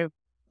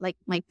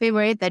my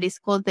favorite, that is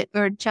called the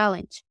Earth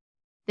Challenge.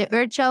 The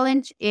Earth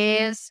Challenge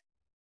is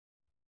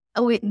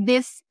with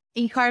this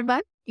in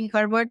Harvard. In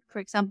Harvard, for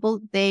example,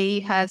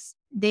 they has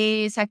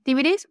these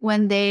activities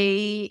when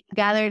they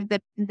gather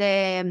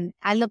the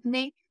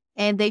alumni,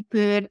 and they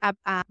put up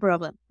a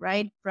problem,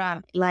 right?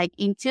 From like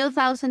in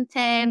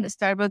 2010,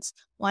 Starbucks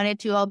wanted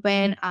to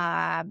open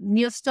a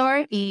new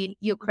store in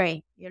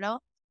Ukraine,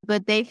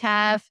 but they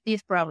have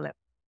this problem.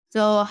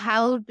 So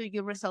how do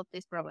you resolve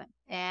this problem?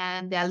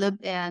 And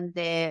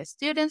the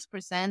students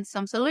present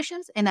some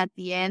solutions, and at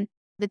the end,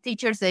 the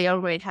teachers, they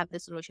already have the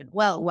solution.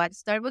 Well, what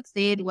Starbucks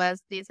did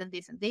was this and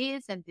this and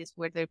this, and these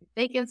were their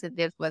mistakes, and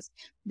this was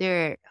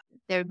their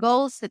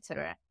goals,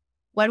 etc.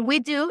 What we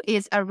do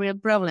is a real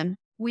problem.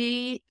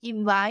 We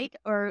invite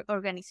our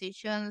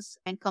organizations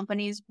and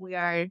companies we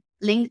are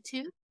linked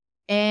to,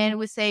 and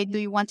we say, do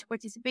you want to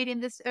participate in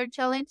this Earth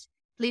Challenge?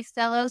 Please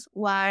tell us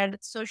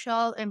what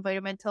social,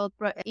 environmental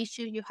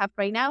issue you have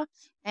right now,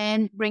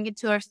 and bring it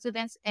to our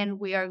students, and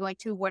we are going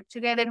to work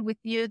together with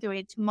you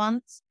during 2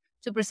 months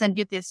to present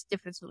you these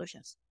different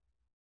solutions.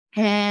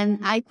 And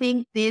I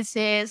think this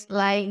is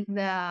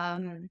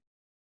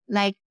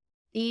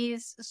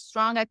this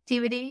strong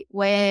activity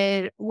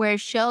where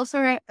shows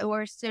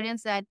our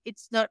students that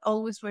it's not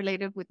always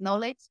related with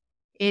knowledge.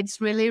 It's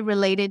really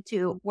related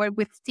to work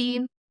with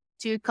team,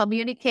 to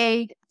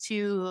communicate,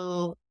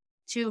 to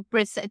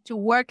present, to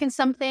work in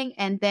something,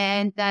 and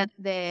then that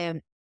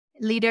the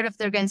leader of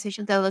the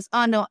organization tells us,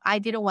 oh no, I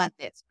didn't want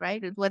this,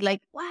 right? It was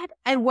like, what?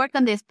 I worked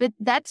on this, but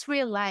that's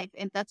real life,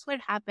 and that's what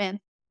happened.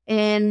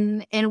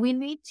 And we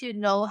need to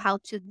know how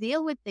to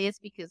deal with this,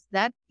 because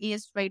that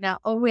is right now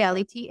our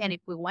reality. And if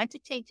we want to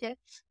change it,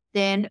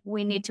 then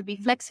we need to be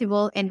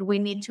flexible, and we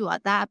need to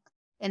adapt,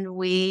 and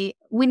we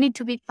need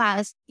to be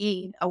fast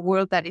in a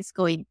world that is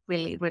going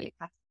really, really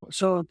fast.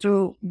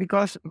 So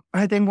because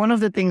I think one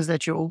of the things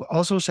that you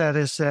also said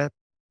is that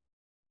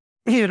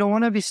you don't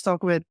want to be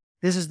stuck with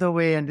this is the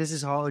way and this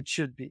is how it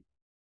should be.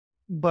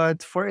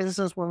 But for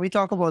instance, when we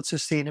talk about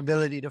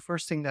sustainability, the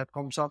first thing that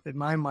comes up in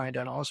my mind,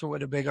 and also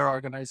with the bigger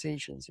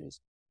organizations, is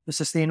the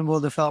Sustainable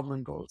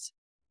Development Goals.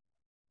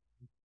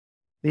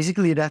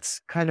 Basically, that's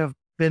kind of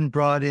been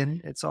brought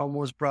in. It's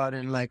almost brought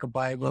in like a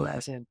Bible,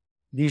 as in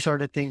these are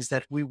the things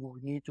that we will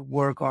need to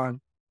work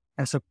on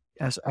as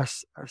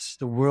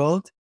the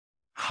world.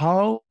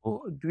 How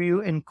do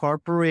you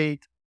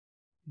incorporate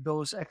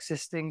those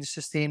existing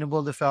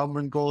Sustainable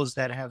Development Goals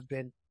that have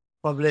been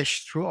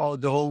published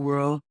throughout the whole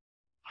world?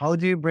 How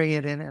do you bring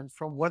it in, and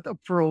from what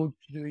approach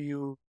do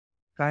you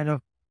kind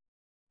of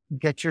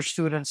get your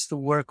students to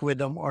work with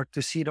them or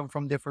to see them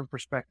from different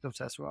perspectives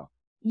as well?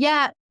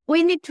 Yeah,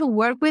 we need to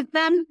work with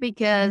them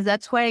because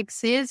that's what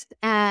exists,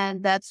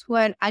 and that's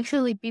what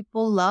actually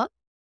people love.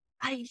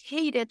 I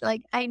hate it.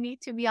 Like, I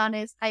need to be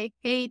honest. I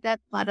hate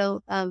that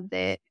model of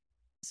the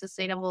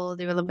Sustainable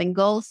Development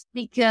Goals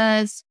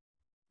because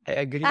I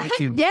agree with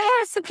you.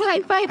 yes,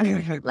 fine.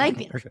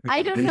 Like,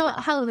 I don't know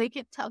how they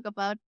can talk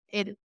about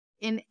it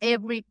in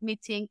every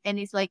meeting, and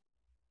it's like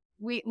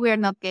we're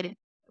not getting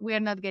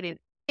it.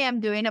 I am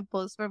doing a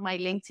post for my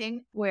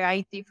LinkedIn where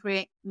I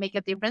make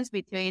a difference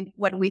between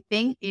what we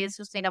think is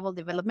sustainable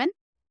development,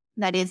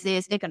 that is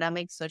this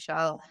economic,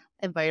 social,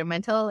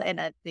 environmental, and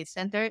at the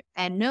center,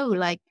 and no,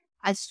 like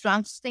a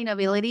strong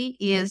sustainability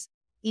is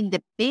in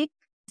the big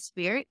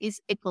sphere is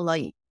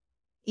ecology.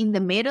 In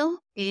the middle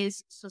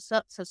is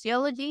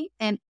sociology,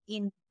 and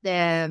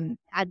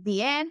at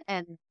the end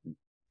and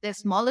the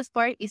smallest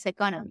part is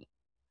economy.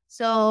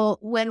 So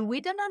when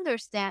we don't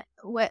understand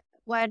what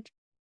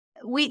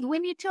we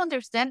need to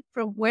understand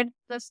from where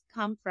does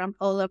come from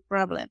all the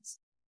problems,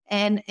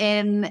 and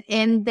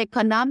the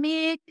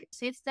economic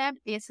system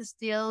is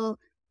still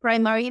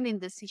primary in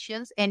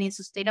decisions and in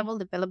sustainable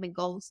development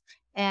goals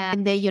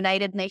and the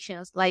United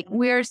Nations. Like,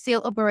 we are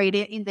still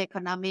operating in the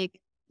economic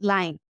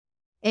line.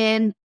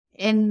 and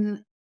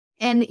and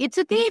and it's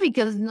okay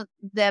because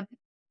the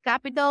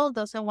capital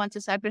doesn't want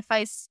to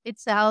sacrifice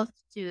itself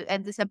to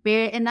and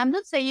disappear. And I'm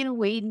not saying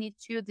we need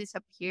to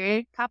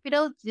disappear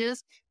capital.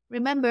 Just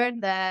remember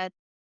that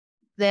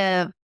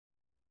the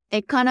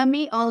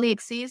economy only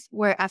exists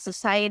where a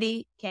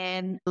society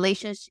can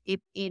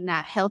relationship in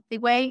a healthy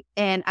way,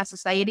 and a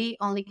society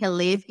only can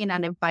live in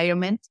an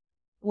environment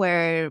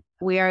where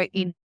we are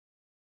in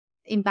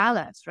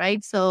balance,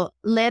 right? So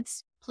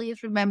let's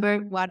please remember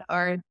what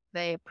are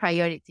the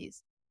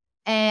priorities.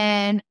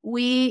 And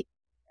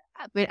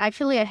but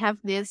actually, I have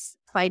this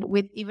fight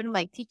with even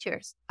my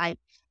teachers.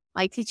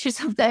 My teachers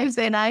sometimes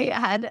and I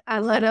had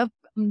a lot of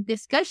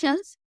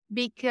discussions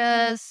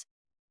because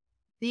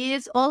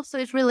this also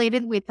is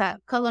related with a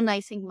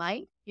colonizing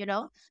mind,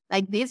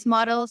 like these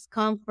models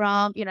come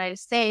from United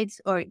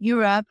States or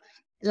Europe,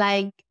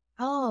 like,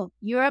 oh,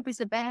 Europe is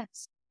the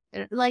best.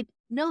 Like,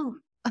 no.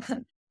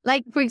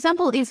 Like, for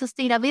example, in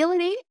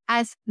sustainability,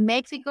 as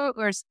Mexico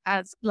or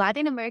as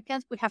Latin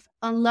Americans, we have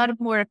a lot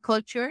more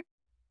culture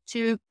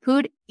to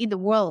put in the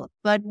world.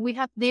 But we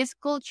have this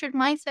culture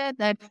mindset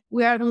that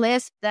we are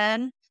less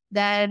than,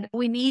 that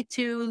we need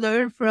to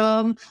learn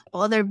from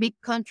other big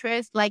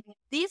countries, like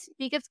these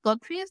biggest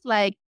countries,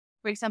 like,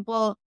 for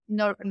example,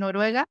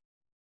 Norway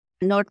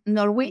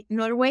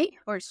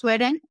or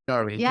Sweden.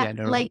 Norway, Yeah, yeah,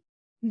 Norway. like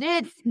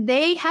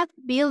they have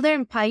built their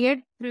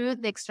empire through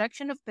the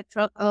extraction of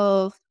petrol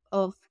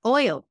of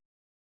oil,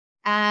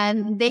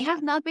 and they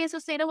have not been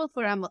sustainable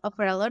for a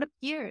lot of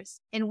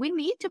years, and we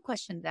need to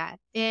question that.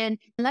 And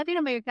Latin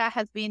America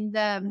has been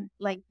the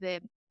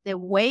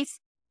waste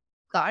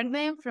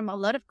garden from a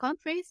lot of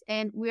countries,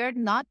 and we are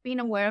not being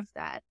aware of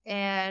that.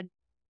 And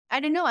I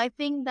don't know, I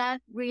think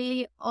that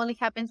really only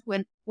happens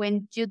when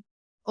you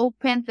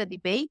open the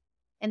debate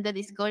and the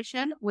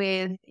discussion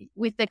with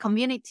the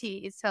community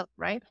itself,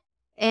 right?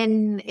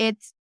 And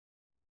it's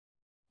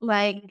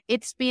like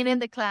it's been in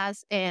the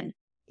class, and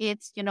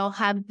it's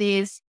have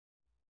this.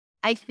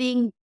 I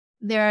think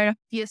there are a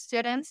few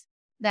students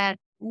that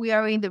we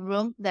are in the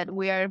room, that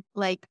we are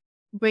like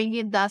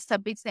bringing those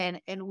topics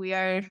in, and we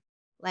are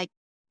like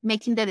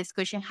making the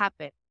discussion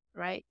happen,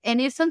 right?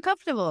 And it's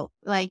uncomfortable.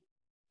 Like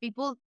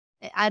people,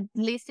 at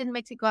least in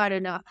Mexico, I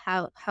don't know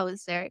how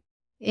is there,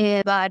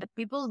 but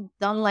people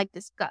don't like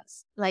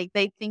discuss. Like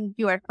they think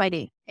you are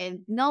fighting, and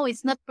no,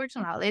 it's not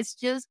personal. It's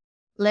just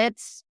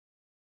let's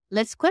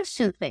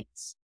question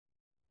things.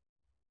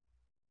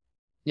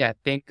 Yeah,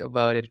 think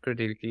about it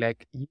critically.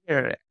 Like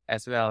here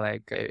as well,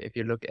 like if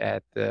you look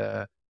at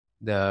the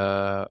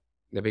the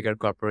bigger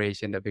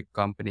corporation, the big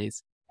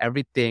companies,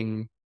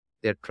 everything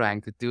they're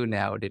trying to do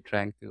now, they're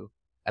trying to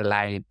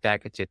align it,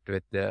 package it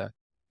with the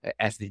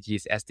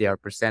SDGs as they are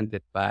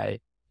presented by,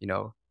 you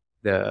know,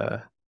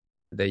 the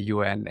the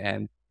UN.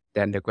 And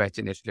then the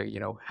question is,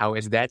 how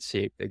is that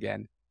shaped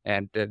again?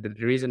 And the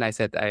reason I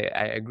said I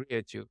agree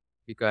with you,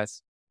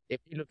 because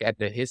if you look at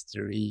the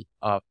history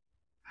of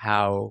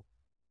how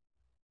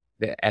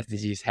the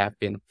SDGs have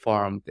been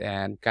formed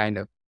and kind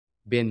of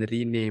been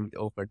renamed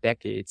over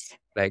decades.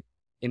 Like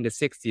in the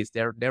 60s,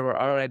 there were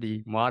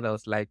already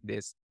models like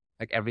this,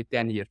 like every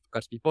 10 years.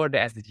 Because before the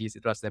SDGs,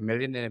 it was the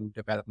Millennium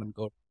Development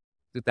Goal,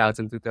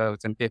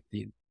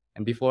 2015.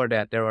 And before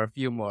that, there were a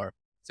few more.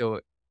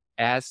 So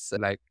as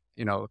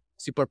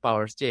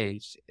superpowers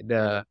change,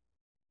 the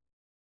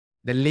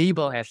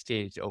label has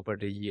changed over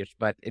the years,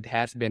 but it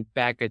has been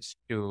packaged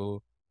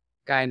to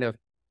kind of,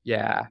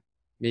 yeah,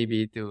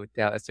 maybe to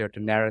tell a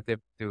certain narrative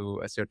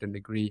to a certain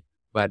degree.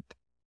 But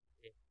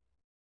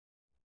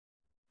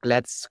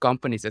let's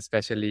companies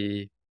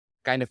especially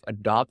kind of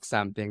adopt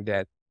something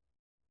that,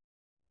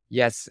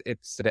 yes,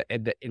 it's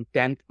the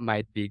intent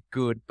might be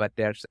good, but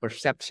there's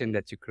perception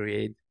that you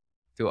create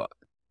to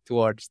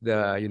towards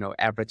the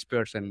average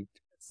person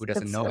who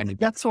doesn't know anything.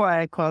 That's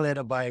why I call it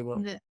a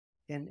Bible. Yeah.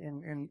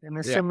 In a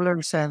Yeah.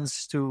 similar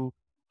sense to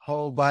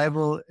how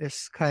Bible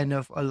is kind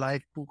of a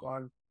life book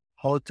on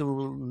how to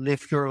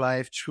live your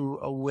life through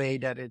a way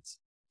that it's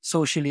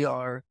socially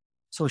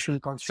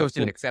constructed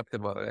Socially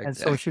acceptable. and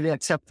socially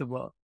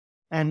acceptable.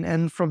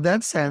 And from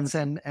that sense,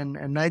 and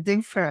I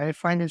think I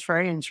find it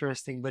very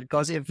interesting,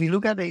 because if we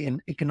look at it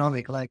in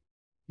economic, like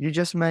you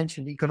just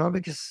mentioned,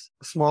 economic is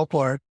a small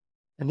part,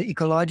 and the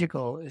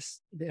ecological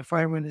is the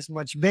environment is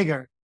much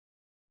bigger.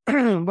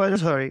 But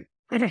sorry,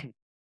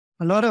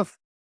 a lot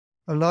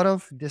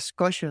of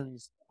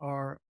discussions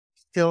are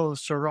still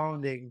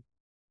surrounding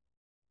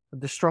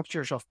the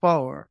structures of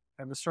power,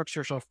 and the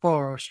structures of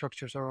power are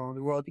structures around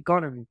the world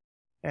economy.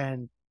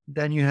 And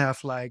then you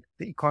have like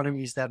the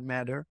economies that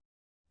matter.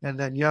 And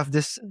then you have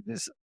this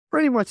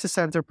pretty much the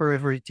center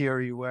periphery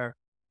theory, where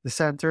the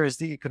center is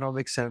the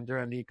economic center,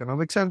 and the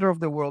economic center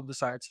of the world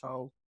decides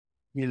how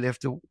we live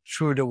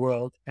through the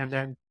world. And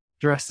then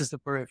the rest is the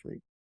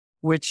periphery,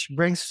 which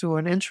brings to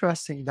an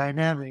interesting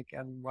dynamic.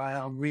 And why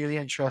I'm really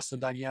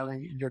interested, Daniela,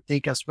 in your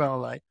take as well.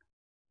 Like,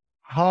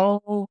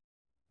 how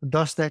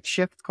does that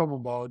shift come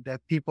about, that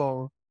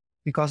people,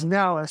 because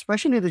now,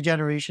 especially the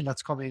generation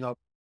that's coming up,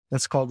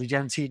 that's called the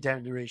Gen Z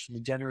generation,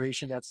 the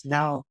generation that's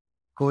now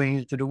going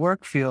into the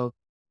work field,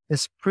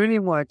 is pretty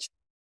much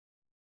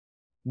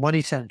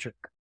money centric,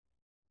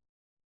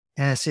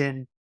 as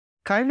in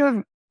kind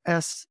of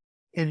as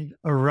in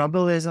a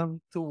rebellism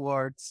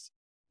towards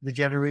the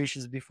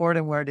generations before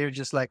them, where they're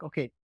just like,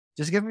 okay,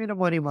 just give me the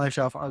money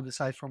myself. I'll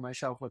decide for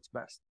myself what's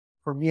best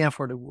for me and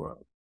for the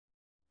world.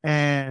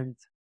 And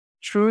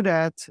through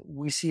that,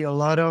 we see a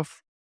lot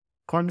of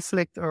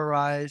conflict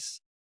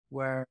arise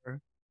where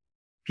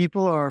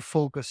people are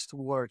focused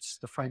towards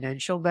the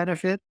financial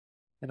benefit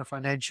and the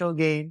financial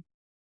gain,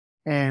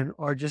 and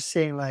are just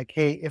saying like,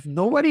 hey, if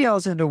nobody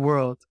else in the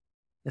world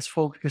is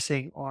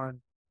focusing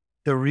on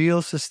the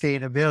real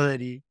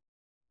sustainability,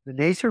 the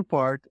nature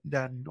part,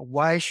 then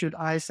why should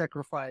I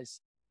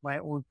sacrifice my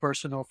own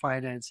personal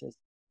finances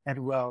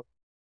and wealth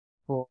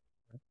for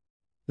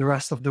the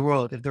rest of the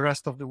world if the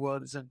rest of the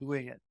world isn't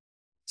doing it?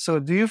 So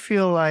do you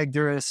feel like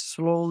there is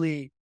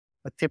slowly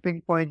a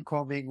tipping point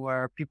coming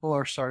where people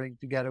are starting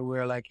to get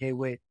aware like, hey,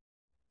 wait,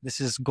 this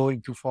is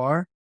going too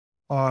far?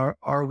 Or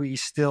are we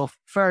still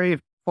very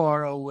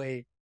far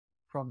away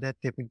from that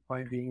tipping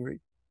point being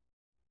reached?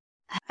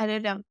 I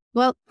don't know.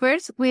 Well,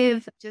 first,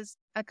 with just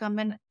a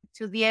comment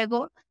to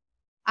Diego,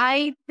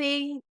 I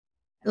think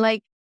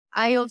like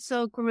I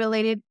also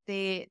correlated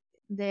the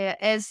the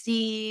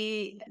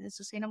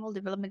Sustainable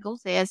Development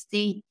Goals, the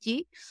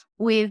SDG,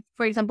 with,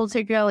 for example,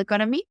 circular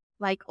economy.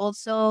 Like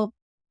also,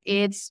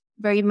 it's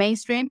very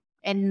mainstream,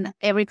 and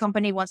every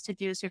company wants to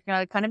do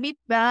circular economy,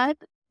 but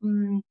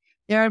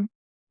there are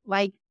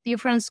like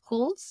different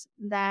schools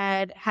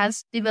that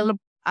has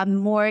developed a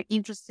more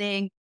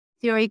interesting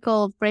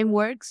theoretical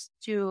frameworks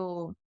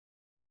to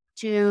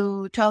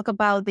talk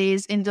about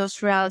this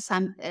industrial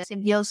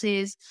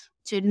symbiosis,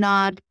 to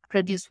not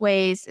produce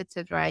waste,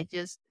 etc. I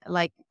just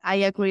like I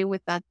agree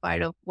with that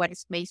part of what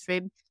is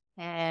mainstream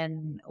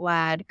and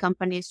what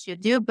companies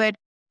should do, but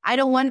I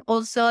don't want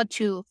also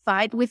to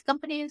fight with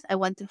companies. I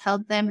want to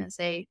help them and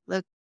say,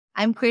 look,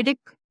 I'm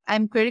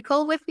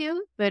critical with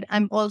you, but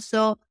I'm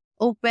also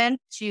open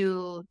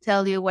to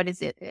tell you what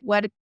is it,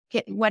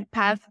 what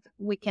path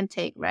we can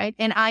take, right?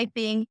 And I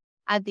think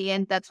at the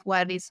end, that's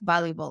what is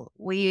valuable.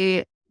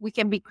 We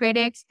can be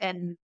critics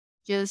and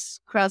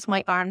just cross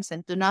my arms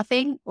and do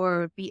nothing,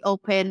 or be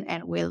open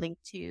and willing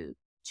to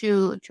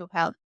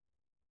help.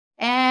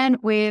 And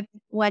with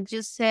what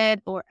you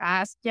said or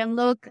asked,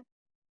 Jean-Luc,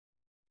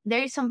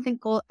 there is something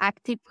called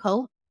active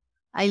hope.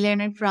 I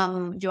learned it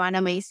from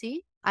Joanna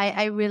Macy.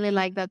 I really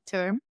like that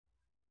term.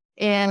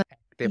 And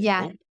Active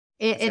yeah, hope.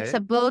 Is that it's a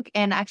it? book,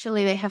 and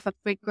actually they have a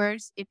free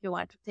course if you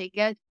want to take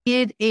it.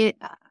 It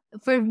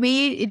for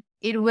me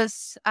it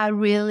was a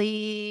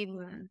really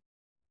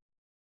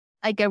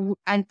like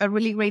a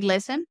really great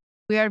lesson.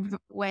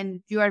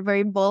 When you are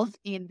very involved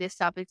in these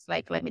topics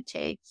like climate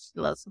change,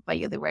 loss of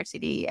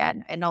biodiversity,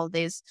 and all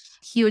these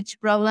huge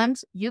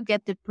problems, you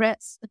get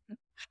depressed.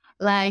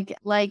 like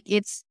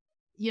it's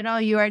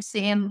you are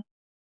seeing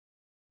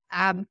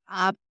um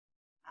a,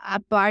 a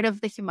part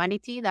of the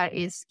humanity that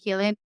is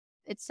killing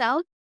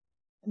itself.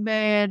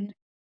 But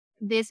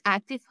this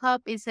active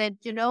hub is that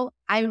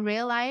I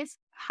realize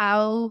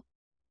how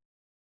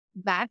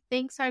bad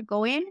things are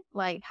going,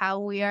 like how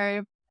we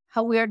are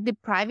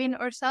depriving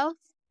ourselves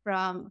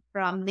from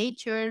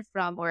nature,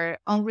 from our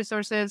own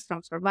resources,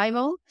 from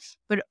survival.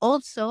 But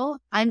also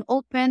I'm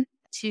open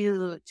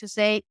to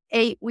say,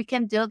 hey, we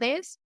can do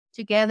this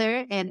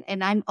together, and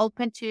I'm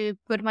open to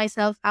put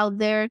myself out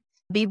there,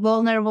 be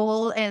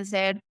vulnerable, and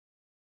say,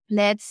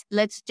 let's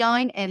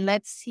join and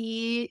let's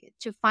see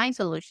to find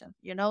solutions.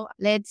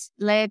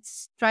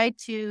 Let's try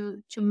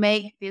to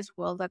make this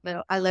world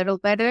a little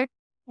better.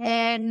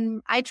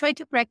 And I try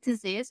to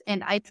practice this,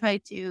 and I try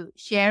to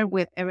share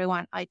with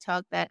everyone I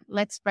talk that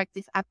let's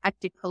practice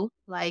active hope.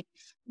 Like,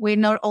 we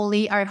not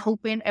only are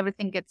hoping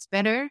everything gets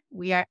better,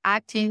 we are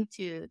acting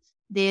to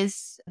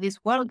this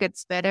world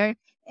gets better,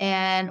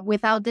 and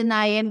without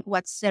denying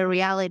what's the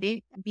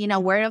reality, being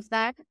aware of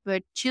that,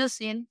 but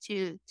choosing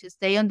to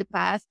stay on the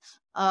path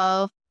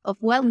of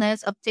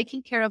wellness, of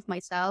taking care of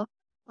myself,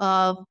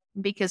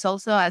 because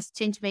also as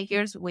change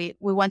makers, we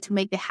want to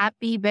make the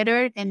happy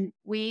better, and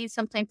we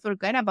sometimes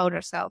forget about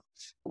ourselves.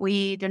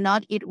 We do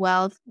not eat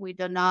well, we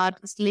do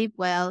not sleep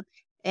well,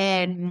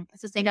 and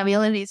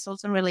sustainability is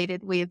also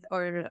related with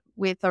our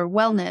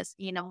wellness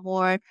in a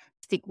more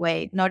holistic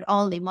way, not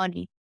only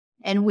money.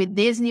 And with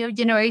this new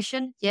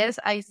generation, yes,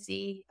 I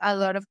see a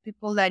lot of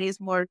people that is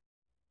more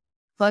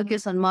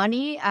focused on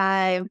money.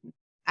 I'm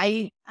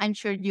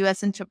sure you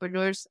as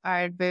entrepreneurs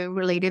are very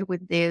related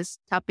with these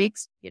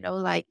topics,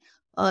 like,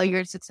 oh,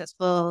 you're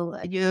successful,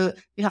 you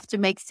have to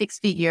make six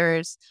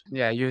figures.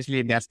 Yeah,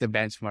 usually that's the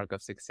benchmark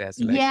of success.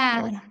 Like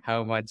Yeah.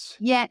 how much.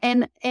 Yeah.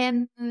 And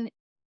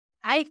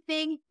I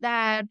think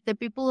that the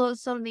people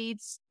also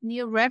needs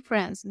new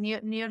reference, new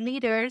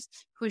leaders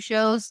who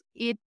shows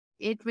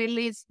it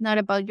really is not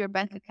about your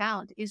bank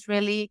account. It's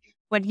really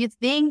what you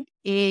think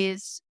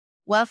is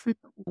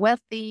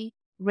wealthy,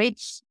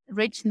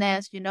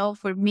 richness.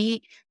 For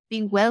me,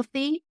 being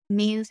wealthy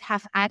means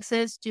have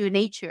access to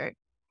nature,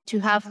 to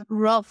have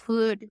raw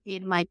food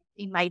in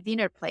my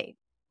dinner plate.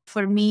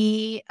 For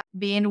me,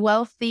 being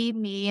wealthy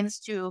means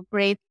to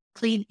breathe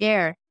clean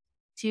air,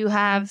 to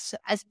have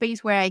a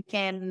space where I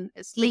can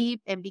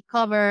sleep and be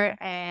covered,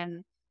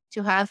 and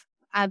to have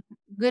a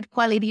good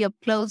quality of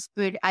clothes.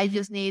 But I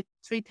just need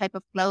three type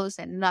of clothes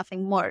and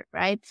nothing more,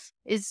 right?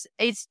 It's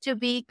to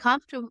be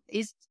comfortable.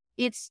 It's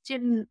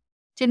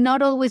to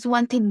not always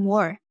wanting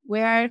more.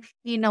 We are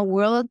in a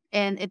world,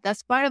 and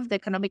that's part of the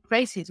economic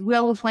crisis. We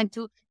always want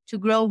to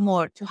grow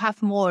more, to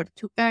have more,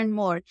 to earn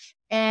more,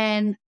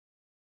 and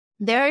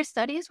there are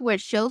studies where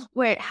shows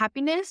where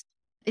happiness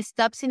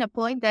stops in a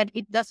point that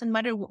it doesn't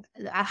matter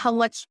how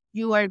much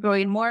you are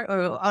growing more,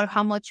 or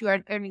how much you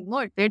are earning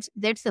more. There's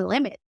a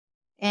limit,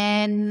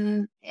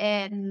 and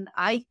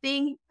I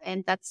think,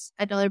 and that's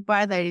another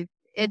part that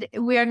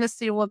we are not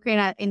still working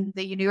at in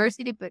the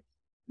university, but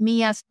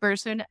me as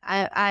person,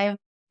 I'm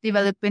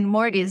developing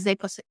more is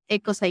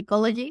eco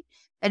psychology.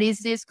 That is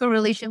this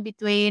correlation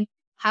between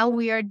how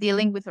we are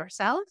dealing with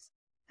ourselves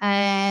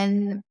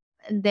and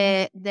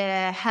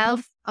the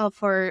health of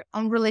our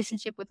own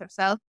relationship with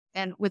ourselves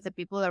and with the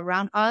people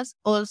around us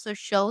also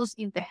shows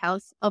in the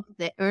health of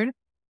the earth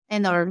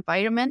and our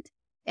environment.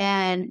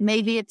 And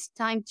maybe it's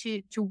time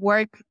to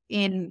work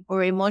in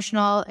our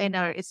emotional and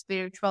our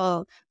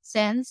spiritual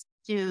sense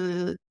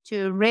to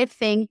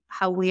rethink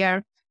how we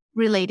are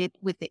related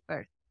with the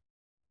earth.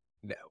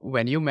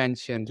 When you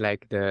mentioned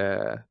like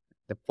the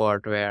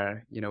part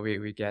where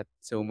we get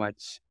so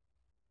much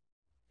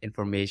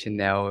information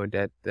now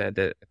that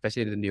the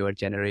especially the newer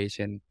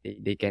generation,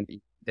 they can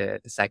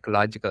the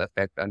psychological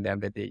effect on them,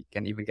 that they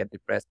can even get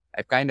depressed.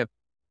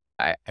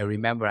 I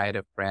remember I had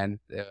a friend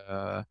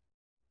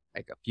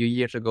like a few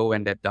years ago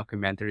when that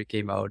documentary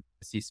came out,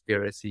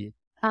 Seaspiracy,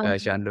 Um,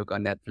 Jean-Luc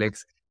on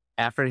Netflix.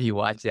 After he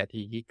watched that,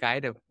 he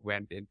kind of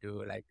went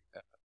into like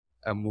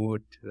a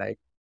mood, like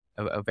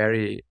a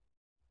very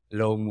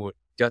low mood,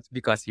 just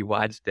because he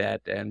watched that.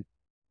 And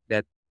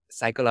that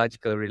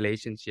psychological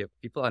relationship,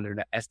 people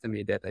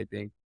underestimate that, I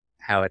think,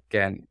 how it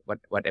can,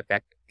 what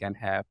effect it can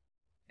have.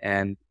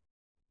 And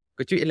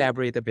could you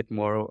elaborate a bit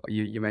more?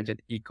 You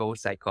mentioned eco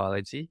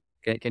psychology.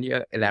 Can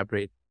you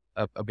elaborate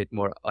a bit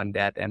more on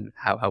that, and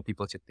how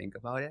people should think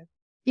about it?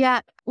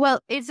 yeah,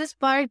 well, it's this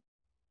part.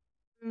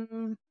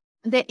 Mm,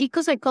 the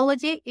eco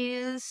psychology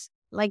is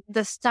like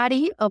the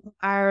study of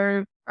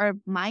our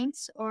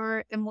minds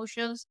or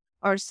emotions,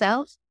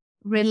 ourselves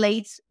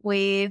relates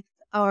with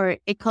our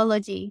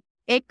ecology.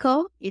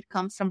 Eco, it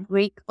comes from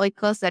Greek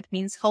oikos, that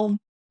means home.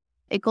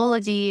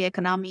 Ecology,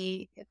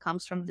 economy, it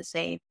comes from the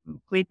same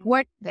Greek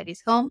word that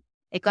is home.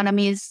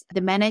 Economy is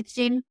the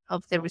managing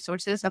of the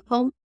resources of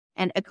home,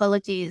 and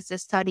ecology is the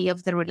study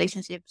of the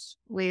relationships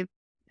with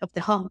of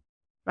the home,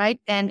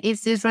 right? And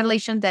it's this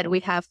relation that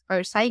we have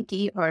our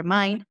psyche, our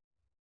mind,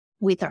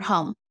 with our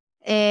home,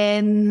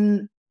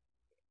 and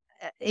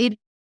it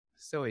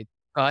So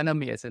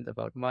economy isn't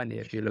about money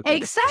if you look at the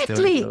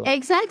exactly, historical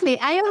exactly.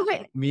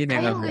 meaning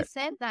I of it. always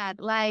said that,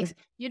 like,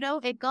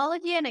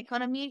 ecology and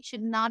economy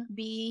should not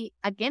be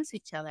against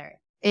each other.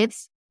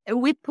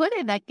 We put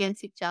it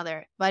against each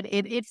other, but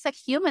it's a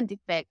human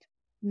defect,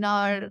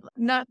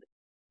 not.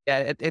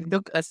 Yeah, it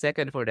took a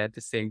second for that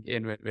to sink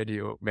in when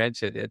you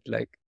mentioned it.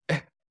 Like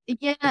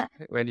Yeah,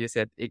 when you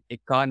said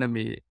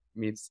economy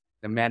means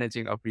the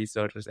managing of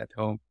resources at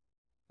home.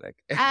 Like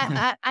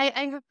I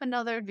have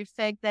another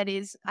defect that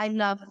is I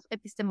love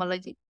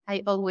epistemology.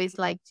 I always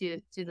like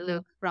to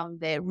look from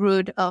the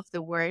root of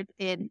the word,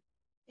 and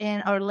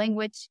our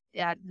language,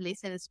 at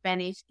least in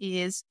Spanish,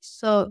 is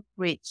so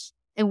rich,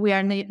 and we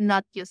are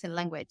not using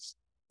language.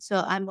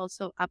 So I'm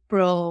also a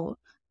pro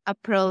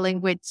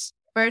language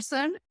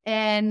person,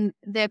 and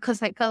the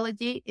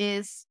psychology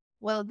is,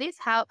 well, this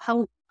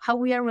how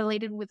we are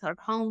related with our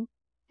home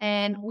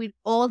and with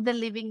all the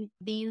living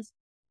beings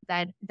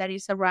that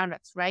is around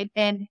us, right?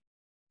 And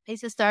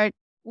it's a start.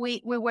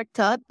 We were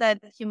taught that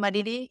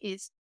humanity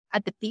is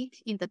at the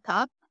peak in the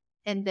top,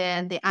 and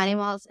then the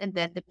animals, and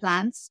then the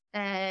plants,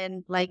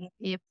 and like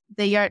if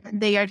they are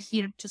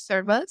here to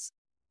serve us.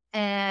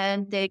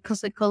 And the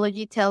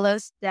psychology tell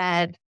us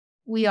that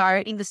we are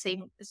in the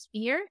same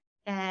sphere,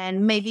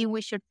 and maybe we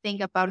should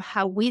think about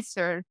how we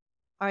serve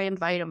our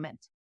environment,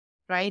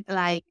 right?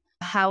 Like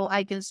how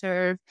I can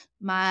serve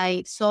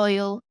my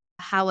soil,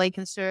 how I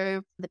can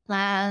serve the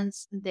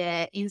plants,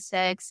 the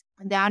insects,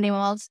 the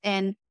animals,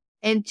 and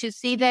to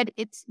see that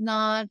it's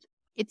not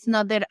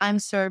that I'm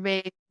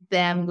serving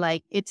them,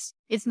 like it's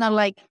not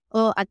like,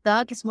 oh, a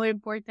dog is more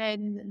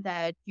important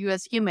than you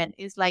as human.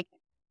 It's like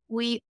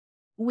we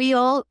we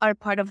all are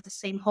part of the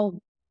same home,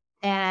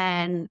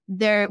 and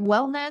their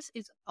wellness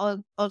is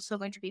also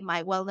going to be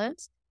my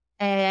wellness.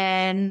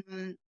 And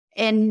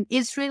and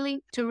it's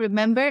really to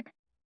remember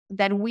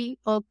that we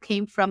all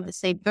came from the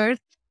same earth,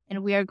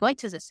 and we are going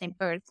to the same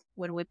earth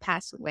when we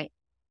pass away,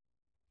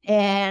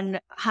 and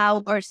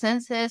how our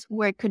senses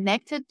were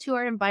connected to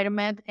our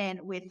environment.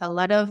 And with a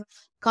lot of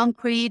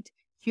concrete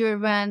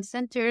urban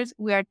centers,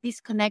 we are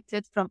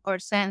disconnected from our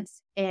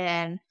sense.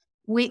 And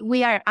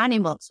we are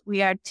animals.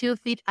 We are 2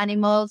 feet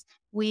animals.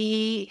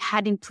 We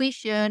had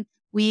intuition.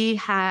 We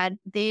had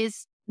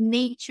this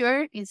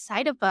nature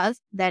inside of us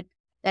that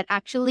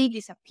actually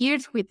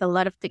disappears with a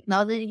lot of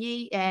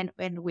technology and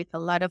with a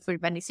lot of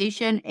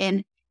urbanization,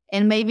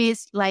 and maybe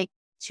it's like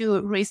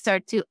to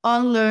restart, to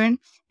unlearn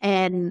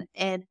and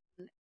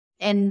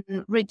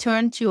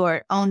return to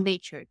our own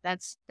nature.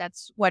 That's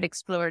what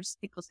explores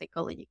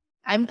ecopsychology.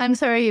 I'm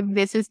sorry if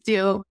this is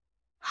too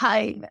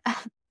high.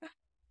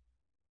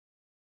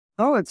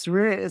 Oh, it's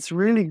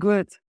really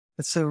good.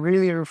 It's a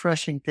really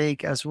refreshing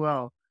take as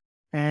well.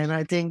 And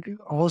I think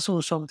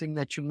also something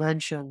that you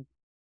mentioned,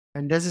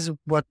 and this is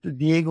what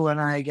Diego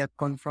and I get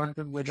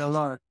confronted with a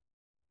lot,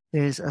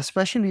 is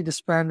especially the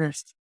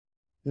Spanish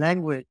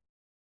language.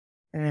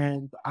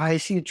 And I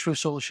see through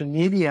social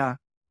media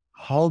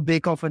how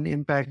big of an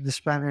impact the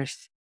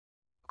Spanish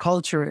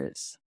culture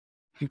is.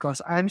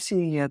 Because I'm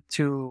seeing it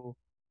to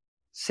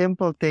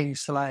simple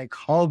things like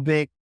how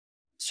big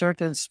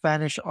certain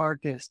Spanish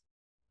artists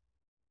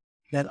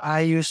that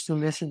I used to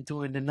listen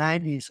to in the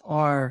 90s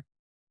are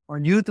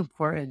on YouTube,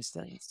 for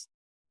instance,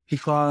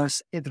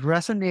 because it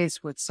resonates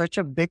with such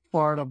a big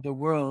part of the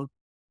world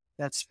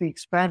that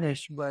speaks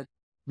Spanish. But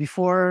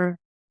before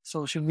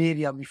social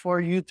media,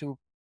 before YouTube,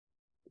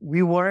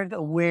 we weren't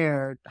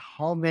aware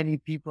how many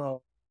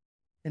people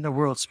in the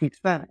world speak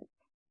Spanish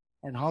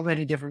and how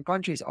many different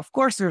countries. Of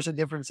course, there's a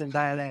difference in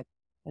dialect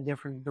and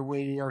different the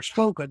way they are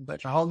spoken,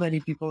 but how many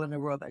people in the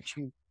world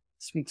actually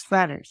speak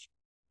Spanish?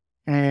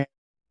 And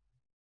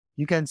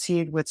you can see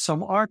it with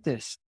some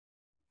artists.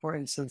 For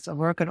instance,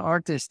 American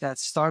artists that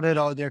started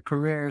out their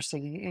career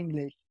singing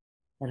English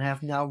and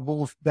have now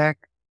moved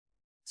back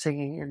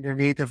singing in their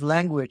native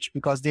language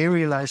because they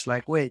realize,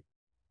 like, wait,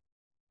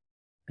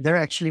 there are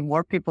actually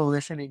more people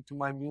listening to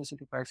my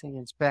music if I sing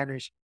in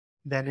Spanish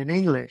than in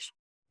English.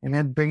 And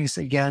that brings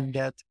again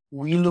that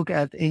we look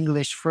at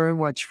English very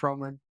much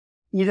from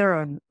either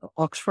an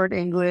Oxford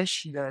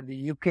English,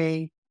 the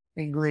UK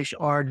English,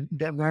 or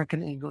the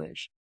American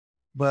English.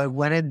 But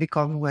when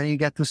you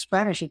get to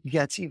Spanish, it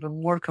gets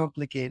even more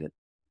complicated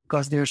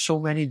because there's so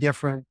many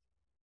different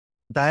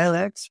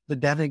dialects.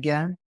 But then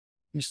again,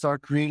 you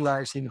start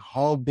realizing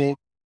how big,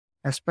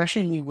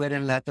 especially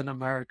within Latin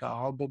America,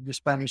 how big the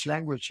Spanish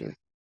language is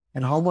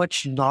and how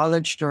much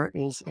knowledge there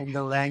is in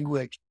the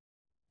language,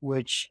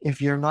 which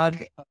if you're not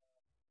a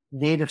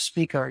native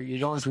speaker, you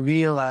don't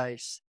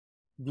realize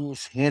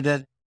these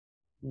hidden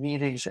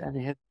meanings and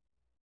hidden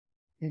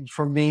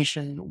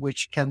information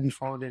which can be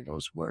found in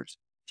those words.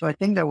 So I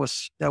think that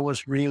was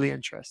really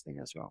interesting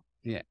as well.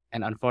 Yeah,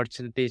 and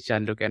unfortunately,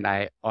 Jean-Luc and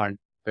I aren't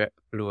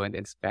fluent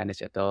in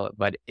Spanish at all,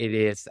 but it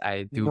is,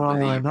 I do No,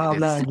 believe no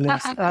it habla is,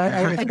 inglés.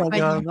 Ay,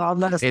 español, no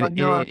habla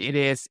español. it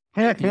is,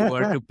 if you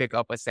were to pick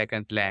up a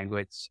second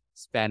language,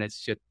 Spanish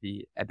should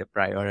be at the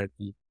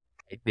priority.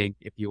 I think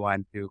if you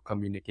want to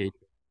communicate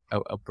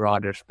a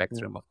broader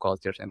spectrum of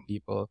cultures and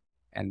people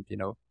and,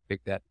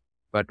 pick that.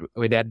 But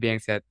with that being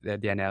said,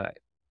 Daniela,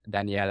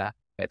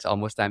 it's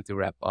almost time to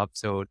wrap up.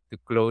 So to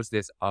close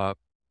this up,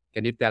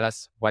 can you tell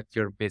us what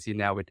you're busy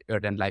now with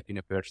Earth and Life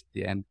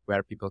University and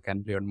where people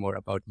can learn more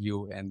about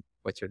you and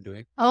what you're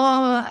doing?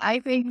 Oh,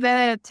 I think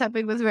that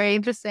topic was very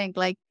interesting.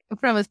 Like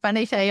from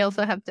Spanish, I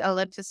also have a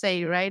lot to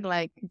say, right?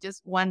 Like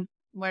just one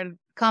more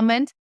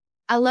comment.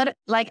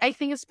 I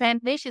think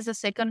Spanish is a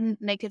second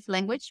native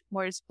language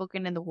more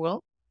spoken in the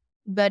world.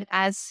 But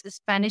as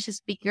Spanish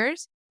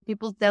speakers,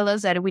 people tell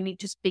us that we need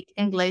to speak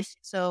English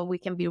so we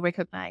can be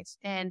recognized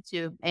and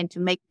to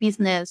make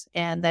business,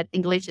 and that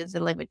English is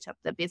the language of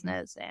the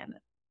business and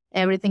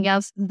everything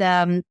else.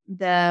 The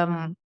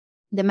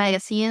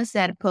magazines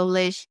that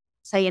publish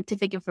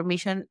scientific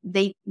information,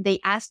 they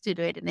ask to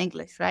do it in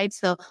English, right?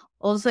 So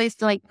also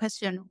it's like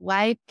question,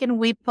 why can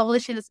we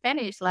publish in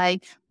Spanish?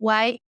 Like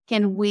why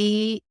can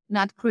we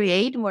not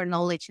create more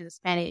knowledge in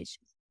Spanish?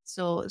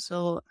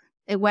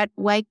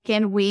 Why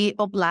can we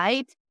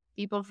oblige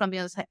people from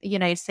the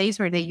United States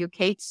or the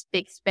UK to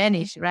speak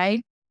Spanish,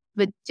 right?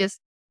 But just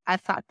a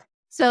thought.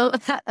 So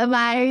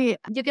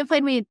you can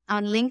find me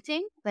on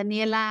LinkedIn,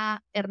 Daniela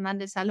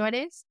Hernandez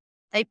Alvarez.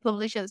 I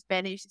publish in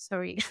Spanish,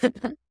 sorry.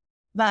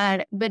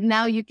 but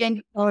now you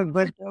can. Oh,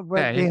 but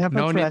they have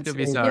no need to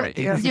be sorry.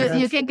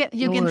 You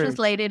can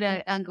translate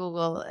it on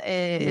Google.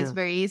 It's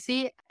very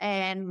easy,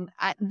 and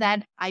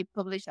I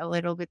publish a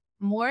little bit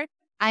more.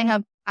 I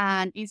have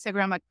an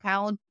Instagram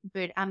account,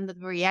 but I'm not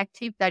very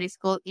active. That is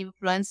called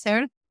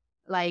Influencer,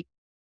 like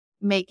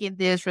making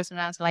this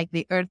resonance, like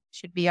the earth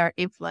should be our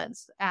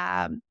influence,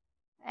 and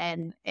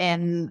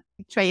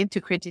trying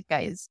to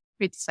criticize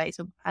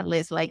at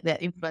least like the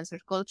influencer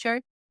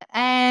culture.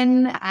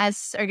 And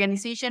as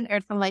organization,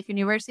 Earth and Life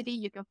University,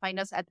 you can find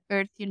us at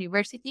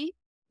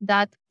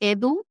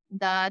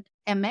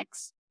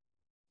earthuniversity.edu.mx.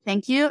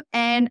 Thank you.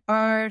 And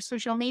our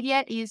social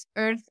media is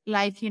Earth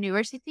Life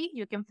University.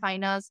 You can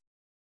find us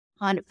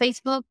on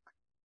Facebook,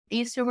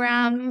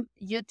 Instagram,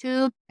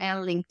 YouTube,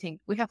 and LinkedIn.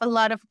 We have a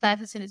lot of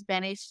classes in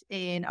Spanish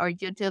in our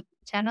YouTube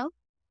channel.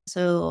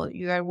 So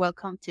you are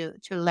welcome to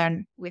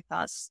learn with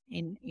us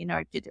in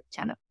our YouTube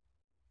channel.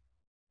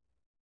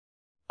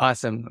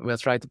 Awesome. We'll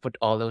try to put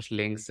all those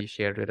links you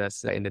shared with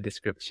us in the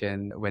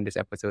description when this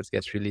episode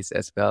gets released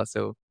as well.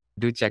 So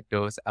do check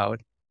those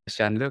out.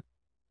 Shanluk,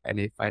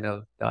 any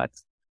final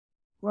thoughts?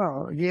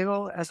 Well,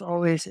 Diego, as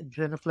always, it's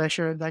been a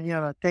pleasure.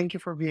 Daniela, thank you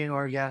for being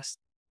our guest.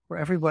 For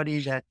everybody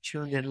that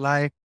tuned in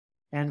live,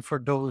 and for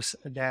those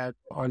that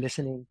are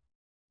listening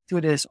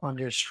to this on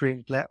their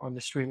on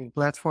the streaming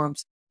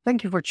platforms,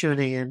 thank you for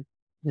tuning in.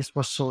 This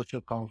was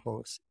Social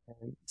Confoes,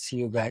 and see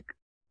you back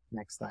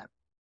next time.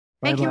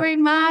 Bye Thank you bye. very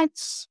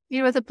much.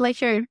 It was a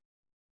pleasure.